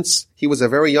 since he was a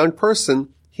very young person,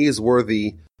 he is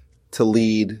worthy to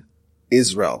lead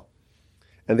Israel.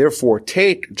 And therefore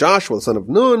take Joshua, the son of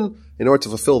Nun, in order to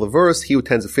fulfill the verse, he who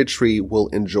tends a fig tree will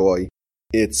enjoy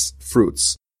its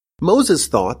fruits. Moses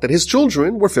thought that his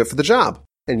children were fit for the job.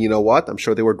 And you know what? I'm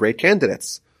sure they were great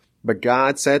candidates. But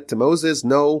God said to Moses,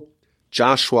 no,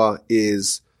 Joshua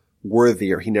is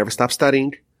worthier. He never stopped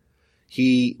studying.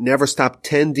 He never stopped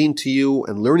tending to you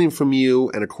and learning from you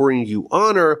and according to you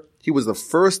honor. He was the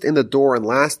first in the door and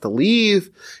last to leave.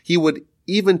 He would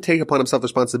even take upon himself the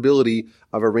responsibility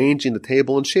of arranging the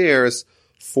table and chairs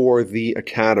for the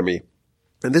academy.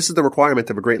 And this is the requirement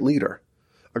of a great leader.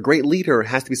 A great leader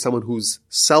has to be someone who's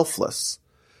selfless.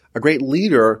 A great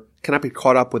leader cannot be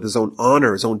caught up with his own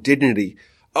honor, his own dignity.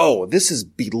 Oh, this is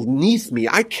beneath me.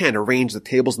 I can't arrange the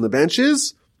tables and the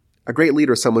benches. A great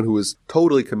leader is someone who is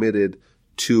totally committed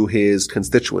to his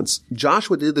constituents.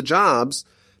 Joshua did the jobs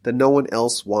that no one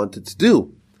else wanted to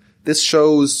do. This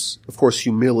shows, of course,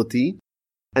 humility,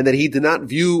 and that he did not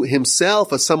view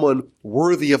himself as someone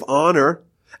worthy of honor,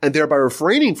 and thereby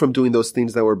refraining from doing those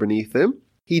things that were beneath him.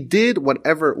 He did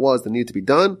whatever it was that needed to be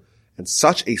done, and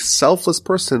such a selfless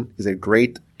person is a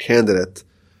great candidate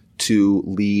to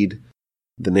lead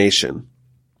the nation.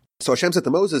 So Hashem said to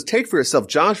Moses, take for yourself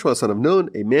Joshua, son of Nun,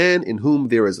 a man in whom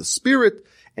there is a spirit,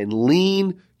 and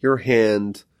lean your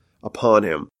hand upon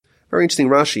him. Very interesting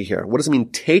Rashi here. What does it mean,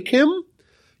 take him?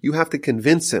 You have to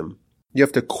convince him. You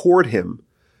have to court him.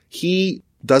 He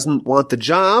doesn't want the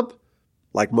job,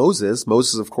 like Moses.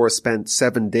 Moses, of course, spent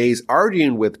 7 days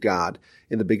arguing with God.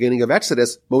 In the beginning of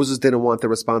Exodus, Moses didn't want the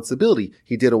responsibility.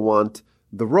 He didn't want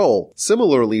the role.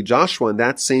 Similarly, Joshua, in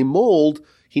that same mold,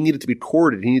 he needed to be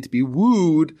courted. He needed to be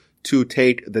wooed to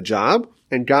take the job.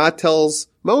 And God tells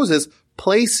Moses,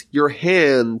 place your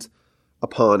hand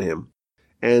upon him.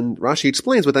 And Rashi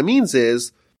explains what that means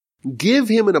is, give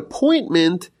him an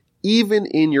appointment even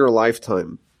in your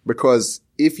lifetime. Because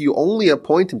if you only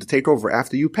appoint him to take over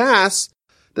after you pass,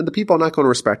 then the people are not going to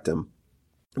respect him.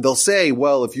 They'll say,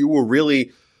 well, if you were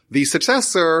really the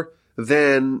successor,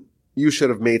 then you should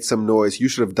have made some noise. You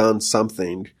should have done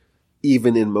something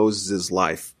even in Moses'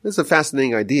 life. This is a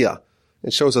fascinating idea.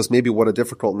 It shows us maybe what a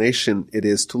difficult nation it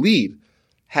is to lead.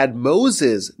 Had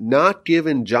Moses not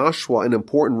given Joshua an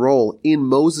important role in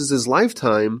Moses'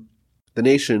 lifetime, the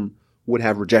nation would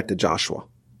have rejected Joshua.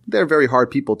 They're very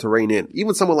hard people to rein in.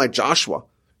 Even someone like Joshua,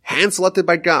 hand-selected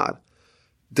by God,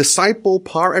 disciple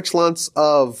par excellence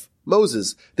of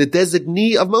Moses, the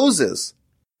designee of Moses.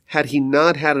 Had he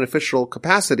not had an official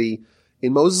capacity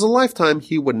in Moses' lifetime,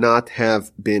 he would not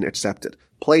have been accepted.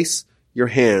 Place your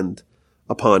hand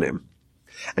upon him.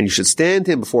 And you should stand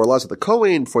him before Elazar the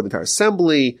Kohen, before the entire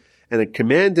assembly, and then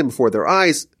command him before their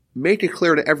eyes. Make it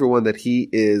clear to everyone that he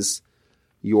is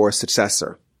your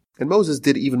successor. And Moses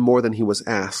did even more than he was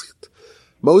asked.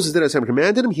 Moses did as Hashem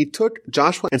commanded him. He took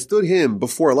Joshua and stood him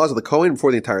before Elazar the Kohen,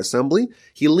 before the entire assembly.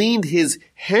 He leaned his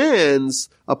hands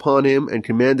upon him and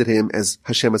commanded him as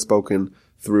Hashem had spoken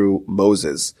through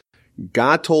Moses.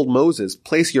 God told Moses,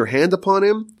 place your hand upon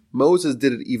him. Moses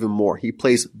did it even more. He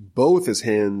placed both his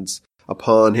hands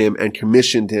upon him and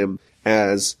commissioned him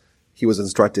as he was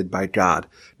instructed by God.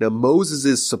 Now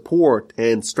Moses' support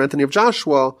and strengthening of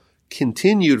Joshua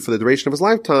continued for the duration of his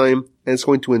lifetime, and it's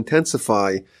going to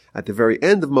intensify at the very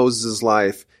end of Moses'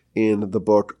 life in the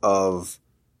book of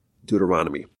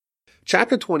Deuteronomy.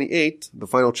 Chapter 28, the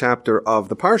final chapter of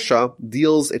the Parsha,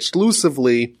 deals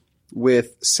exclusively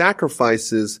with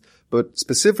sacrifices but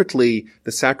specifically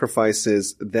the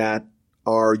sacrifices that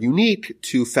are unique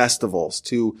to festivals,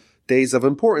 to days of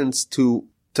importance, to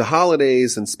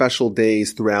holidays and special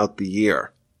days throughout the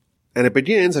year. And it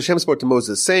begins, Hashem spoke to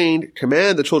Moses saying,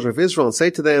 command the children of Israel and say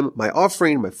to them, my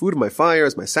offering, my food, my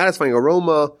fires, my satisfying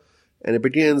aroma. And it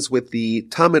begins with the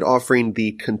Tamid offering,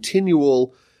 the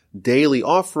continual daily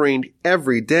offering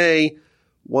every day.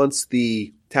 Once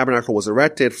the tabernacle was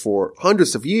erected for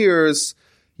hundreds of years,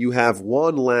 you have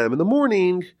one lamb in the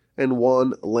morning and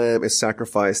one lamb is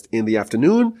sacrificed in the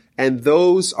afternoon. And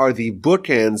those are the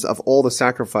bookends of all the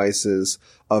sacrifices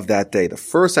of that day. The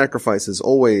first sacrifice is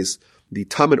always the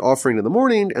Tamid offering in the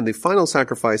morning, and the final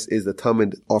sacrifice is the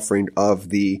Tamid offering of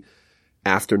the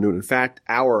afternoon. In fact,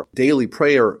 our daily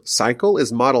prayer cycle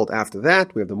is modeled after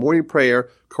that. We have the morning prayer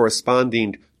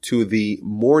corresponding to the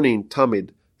morning Tamid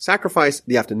sacrifice,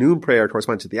 the afternoon prayer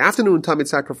corresponding to the afternoon Tamid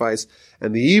sacrifice,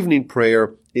 and the evening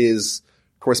prayer is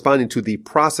corresponding to the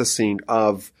processing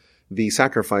of the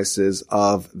sacrifices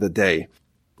of the day.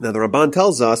 Now, the Ramban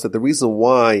tells us that the reason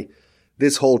why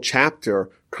this whole chapter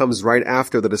comes right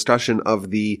after the discussion of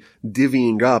the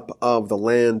divvying up of the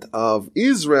land of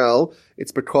Israel,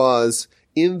 it's because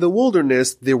in the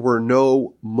wilderness, there were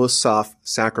no Musaf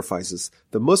sacrifices.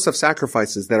 The Musaf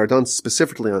sacrifices that are done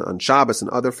specifically on Shabbos and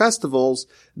other festivals,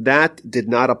 that did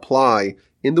not apply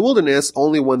in the wilderness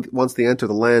only once they enter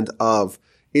the land of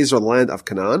Israel, the land of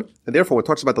Canaan. And therefore, when it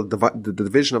talks about the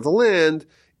division of the land,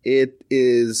 it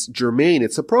is germane,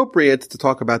 it's appropriate to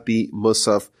talk about the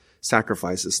Musaf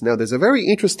sacrifices. Now, there's a very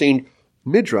interesting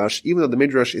midrash, even though the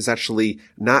midrash is actually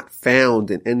not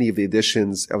found in any of the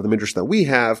editions of the midrash that we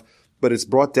have, but it's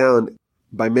brought down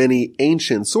by many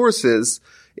ancient sources.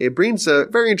 It brings a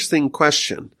very interesting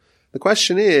question. The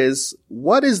question is,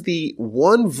 what is the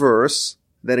one verse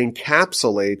that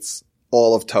encapsulates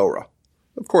all of Torah?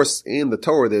 Of course, in the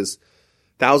Torah, there's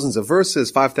thousands of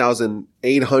verses,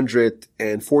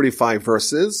 5,845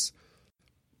 verses.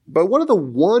 But what's the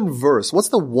one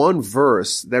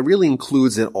verse that really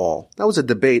includes it all? That was a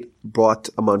debate brought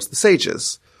amongst the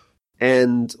sages.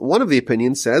 And one of the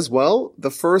opinions says, well,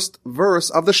 the first verse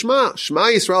of the Shema. Shema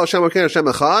Yisrael Hashem Elokeinu Hashem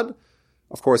Echad.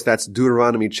 Of course, that's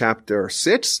Deuteronomy chapter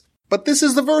 6. But this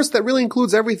is the verse that really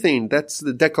includes everything. That's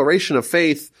the declaration of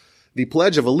faith, the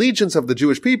pledge of allegiance of the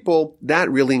Jewish people. That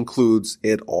really includes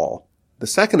it all. The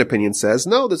second opinion says,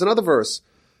 no, there's another verse.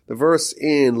 The verse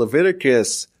in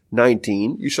Leviticus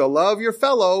 19, you shall love your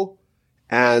fellow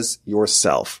as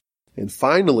yourself. And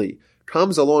finally,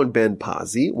 comes along Ben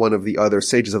Pazi, one of the other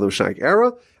sages of the Mosaic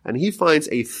era, and he finds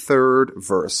a third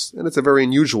verse. And it's a very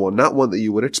unusual one, not one that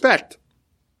you would expect.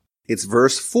 It's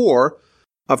verse 4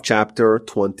 of chapter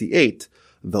 28.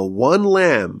 The one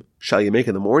lamb shall you make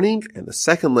in the morning, and the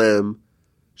second lamb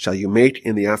shall you make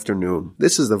in the afternoon.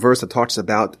 This is the verse that talks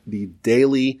about the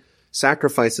daily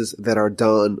sacrifices that are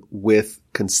done with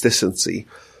consistency.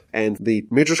 And the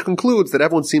Midrash concludes that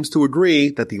everyone seems to agree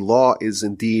that the law is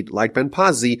indeed, like Ben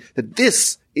Pazi, that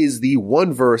this is the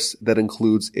one verse that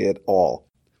includes it all.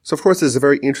 So, of course, there's a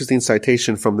very interesting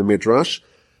citation from the Midrash,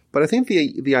 but I think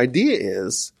the idea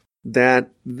is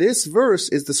that this verse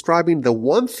is describing the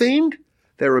one thing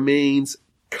that remains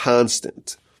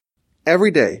constant.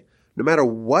 Every day, no matter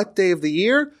what day of the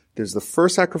year, there's the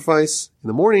first sacrifice in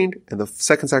the morning and the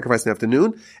second sacrifice in the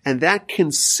afternoon. And that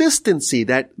consistency,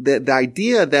 that the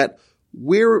idea that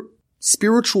we're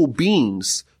spiritual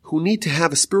beings who need to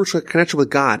have a spiritual connection with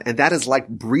God, and that is like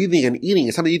breathing and eating.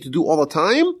 It's something you need to do all the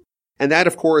time. And that,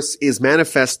 of course, is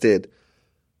manifested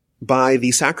by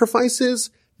the sacrifices.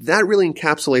 That really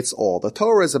encapsulates all. The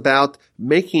Torah is about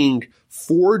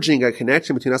forging a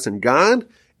connection between us and God.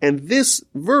 And this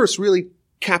verse really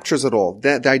captures it all.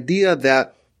 The idea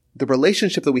that the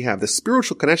relationship that we have, the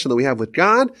spiritual connection that we have with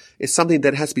God, is something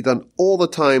that has to be done all the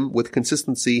time with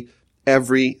consistency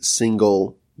every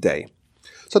single day.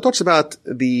 So it talks about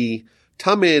the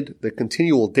Tamid, the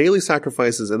continual daily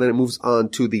sacrifices, and then it moves on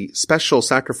to the special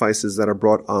sacrifices that are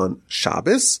brought on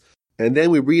Shabbos. And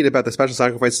then we read about the special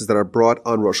sacrifices that are brought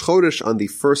on Rosh Chodesh, on the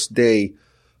first day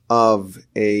of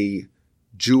a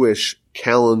Jewish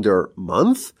calendar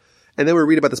month. And then we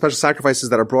read about the special sacrifices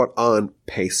that are brought on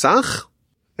Pesach.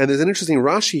 And there's an interesting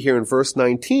Rashi here in verse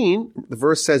 19. The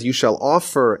verse says, you shall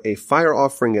offer a fire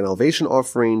offering, an elevation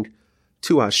offering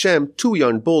to Hashem, 2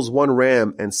 young bulls, 1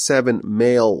 ram, and 7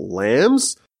 male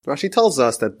lambs. Rashi tells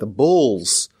us that the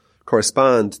bulls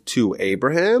correspond to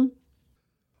Abraham.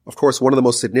 Of course, one of the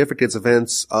most significant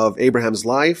events of Abraham's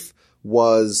life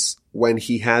was when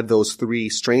he had those 3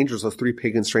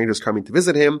 pagan strangers coming to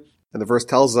visit him. And the verse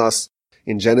tells us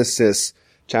in Genesis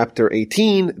chapter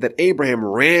 18, that Abraham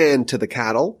ran to the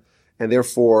cattle, and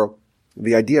therefore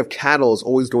The idea of cattle is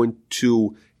always going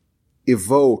to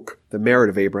evoke the merit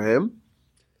of Abraham.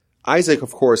 Isaac,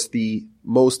 of course, the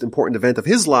most important event of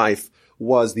his life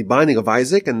was the binding of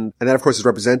Isaac, and that, of course, is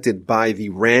represented by the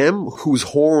ram whose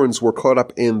horns were caught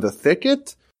up in the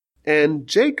thicket. And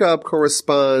Jacob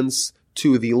corresponds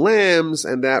to the lambs,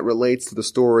 and that relates to the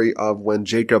story of when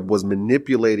Jacob was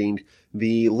manipulating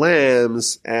the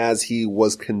lambs as he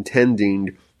was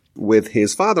contending with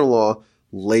his father-in-law,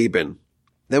 Laban.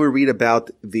 Then we read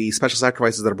about the special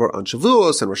sacrifices that are brought on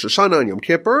Shavuos and Rosh Hashanah and Yom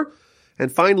Kippur.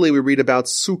 And finally, we read about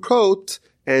Sukkot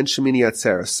and Shemini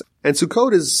Atzeres. And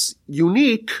Sukkot is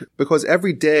unique because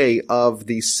every day of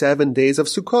the 7 days of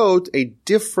Sukkot, a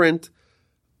different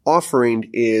offering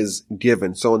is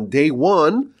given. So on day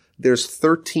 1, there's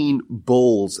 13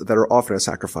 bulls that are offered as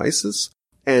sacrifices.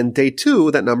 And day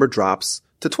 2, that number drops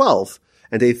to 12.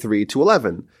 And day 3 to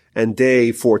 11. And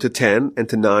day 4 to 10, and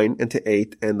to 9, and to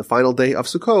 8. And the final day of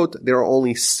Sukkot, there are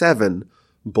only 7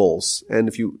 bulls. And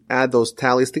if you add those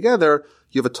tallies together,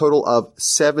 you have a total of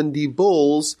 70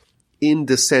 bulls in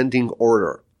descending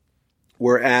order.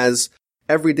 Whereas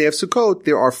every day of Sukkot,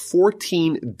 there are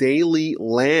 14 daily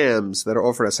lambs that are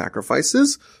offered as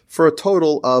sacrifices for a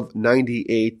total of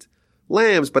 98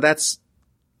 lambs. But that's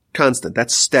constant.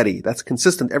 That's steady. That's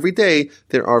consistent. Every day,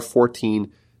 there are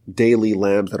 14 daily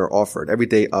lambs that are offered every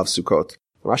day of Sukkot.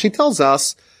 Rashi tells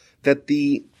us that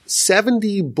the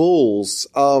 70 bulls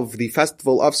of the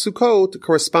festival of Sukkot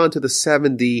correspond to the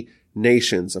 70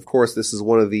 nations. Of course, this is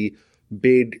one of the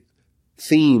big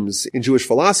themes in Jewish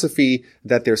philosophy,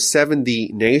 that there's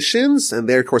 70 nations, and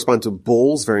they correspond to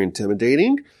bulls, very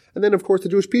intimidating. And then, of course, the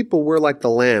Jewish people, we're like the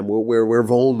lamb, we're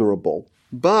vulnerable.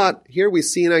 But here we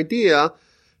see an idea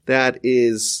that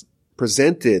is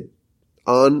presented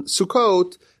on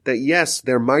Sukkot, that yes,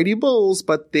 they're mighty bulls,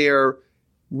 but they're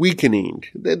weakening.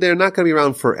 They're not going to be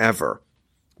around forever.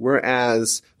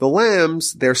 Whereas the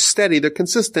lambs, they're steady, they're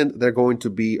consistent, they're going to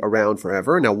be around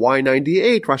forever. Now, why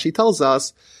 98? Rashi tells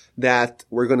us that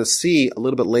we're going to see a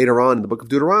little bit later on in the book of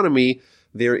Deuteronomy,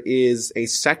 there is a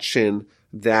section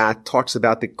that talks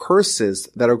about the curses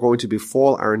that are going to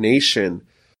befall our nation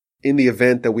in the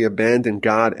event that we abandon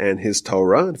God and His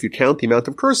Torah. And if you count the amount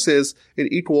of curses,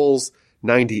 it equals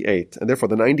 98. And therefore,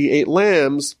 the 98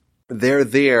 lambs, they're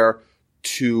there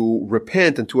to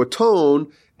repent and to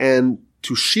atone and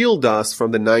to shield us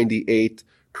from the 98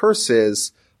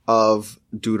 curses of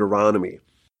Deuteronomy.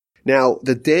 Now,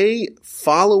 the day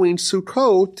following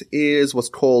Sukkot is what's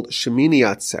called Shemini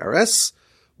Atzeres,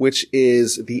 which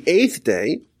is the 8th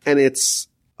day, and it's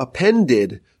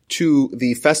appended to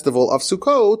the festival of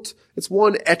Sukkot. It's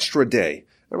one extra day.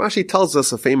 And Rashi tells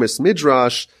us a famous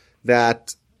midrash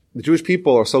that the Jewish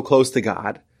people are so close to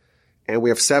God, and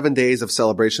we have 7 days of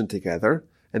celebration together,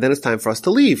 and then it's time for us to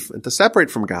leave and to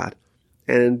separate from God.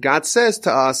 And God says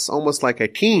to us, almost like a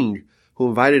king who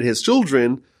invited his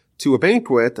children to a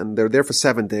banquet, and they're there for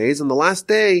 7 days, and the last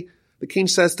day, the king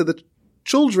says to the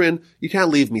children, you can't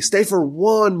leave me, stay for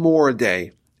one more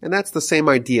day. And that's the same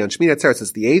idea. On Shemini Atzeres,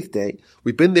 it's the 8th day.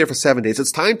 We've been there for 7 days.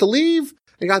 It's time to leave.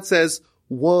 And God says,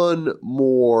 one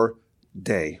more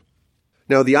day.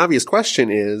 Now, the obvious question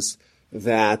is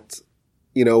that,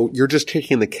 you're just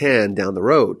kicking the can down the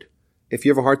road. If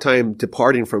you have a hard time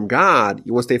departing from God,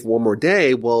 you want to stay for one more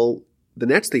day, well, the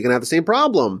next day you're going to have the same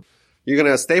problem. You're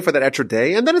going to stay for that extra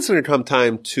day, and then it's going to come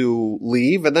time to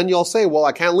leave, and then you'll say, well,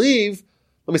 I can't leave.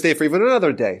 Let me stay for even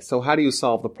another day. So how do you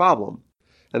solve the problem?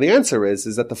 And the answer is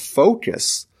that the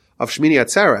focus of Shemini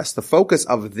Atzeres, the focus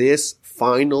of this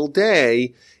final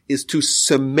day, is to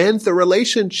cement the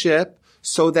relationship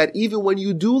so that even when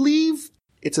you do leave,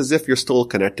 it's as if you're still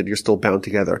connected, you're still bound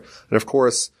together. And of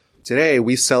course, today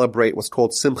we celebrate what's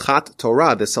called Simchat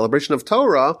Torah, the celebration of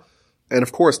Torah. And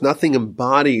of course, nothing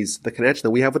embodies the connection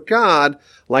that we have with God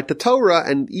like the Torah.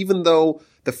 And even though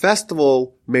the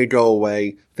festival may go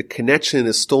away, the connection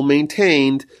is still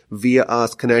maintained via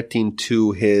us connecting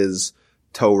to His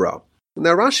Torah.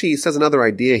 Now, Rashi says another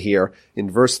idea here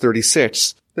in verse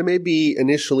 36 that may be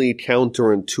initially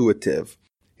counterintuitive.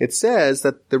 It says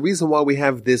that the reason why we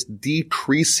have this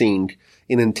decreasing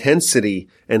in intensity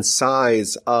and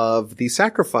size of the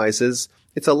sacrifices,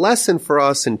 it's a lesson for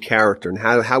us in character and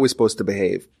how we're supposed to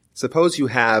behave. Suppose you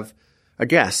have a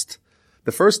guest.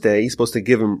 The first day, you're supposed to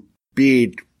give him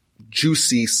big,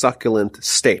 juicy, succulent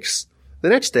steaks. The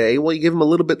next day, well, you give him a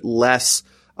little bit less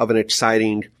of an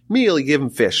exciting meal. You give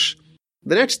him fish.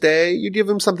 The next day, you give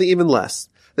him something even less.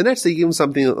 The next day, you give him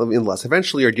something even less.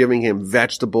 Eventually, you're giving him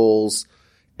vegetables,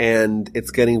 and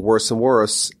it's getting worse and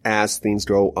worse as things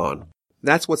go on.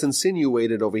 That's what's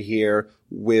insinuated over here.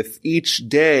 With each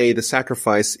day, the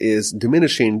sacrifice is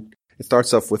diminishing. It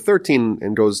starts off with 13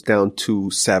 and goes down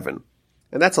to 7.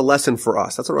 And that's a lesson for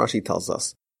us. That's what Rashi tells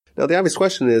us. Now, the obvious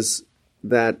question is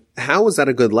that how is that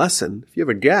a good lesson? If you have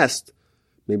a guest,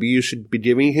 maybe you should be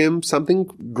giving him something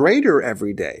greater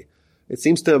every day. It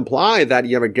seems to imply that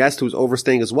you have a guest who's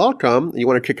overstaying his welcome, and you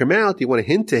want to kick him out, you want to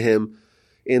hint to him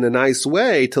in a nice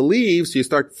way to leave, so you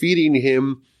start feeding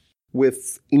him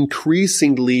with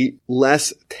increasingly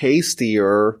less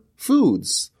tastier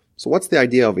foods. So what's the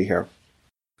idea over here?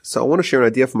 So I want to share an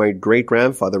idea from my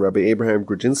great-grandfather, Rabbi Abraham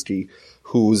Grudzinski,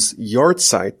 whose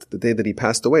yahrzeit, the day that he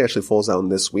passed away, actually falls out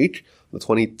this week, the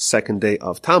 22nd day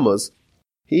of Tammuz.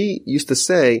 He used to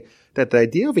say that the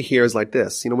idea over here is like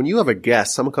this. When you have a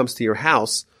guest, someone comes to your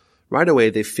house, right away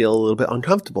they feel a little bit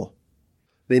uncomfortable.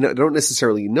 They don't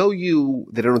necessarily know you.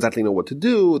 They don't exactly know what to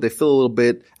do. They feel a little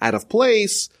bit out of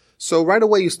place. So right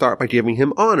away you start by giving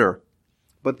him honor.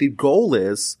 But the goal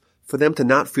is for them to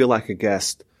not feel like a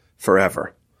guest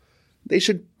forever. They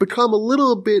should become a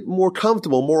little bit more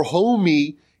comfortable, more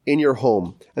homey in your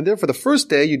home. And then for the first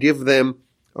day, you give them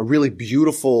a really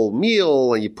beautiful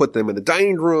meal and you put them in the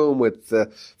dining room with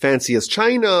the fanciest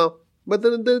china. But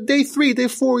then the day 3, day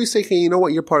 4, you say, hey, you know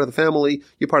what? You're part of the family.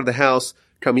 You're part of the house.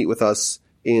 Come eat with us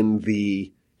in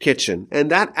the kitchen. And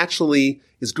that actually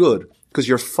is good because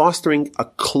you're fostering a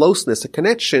closeness, a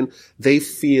connection. They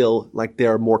feel like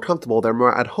they're more comfortable. They're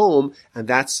more at home. And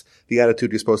that's the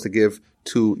attitude you're supposed to give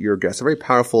to your guests. A very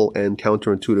powerful and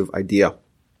counterintuitive idea.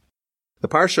 The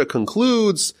Parsha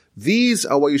concludes, these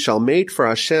are what you shall make for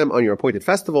Hashem on your appointed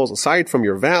festivals, aside from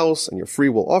your vows and your free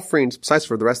will offerings, besides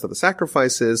for the rest of the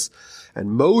sacrifices.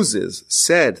 And Moses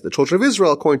said to the children of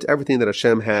Israel, according to everything that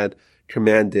Hashem had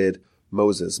commanded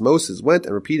Moses. Moses went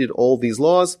and repeated all these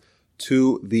laws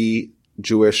to the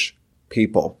Jewish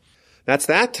people. That's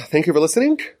that. Thank you for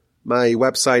listening. My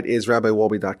website is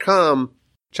rabbiwolbe.com.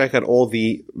 Check out all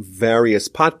the various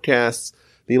podcasts.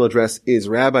 The email address is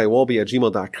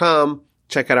rabbiwolbe@gmail.com.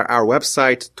 Check out our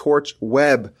website,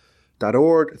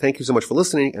 torchweb.org. Thank you so much for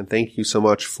listening, and thank you so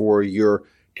much for your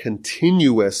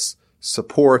continuous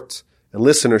support and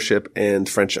listenership and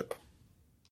friendship.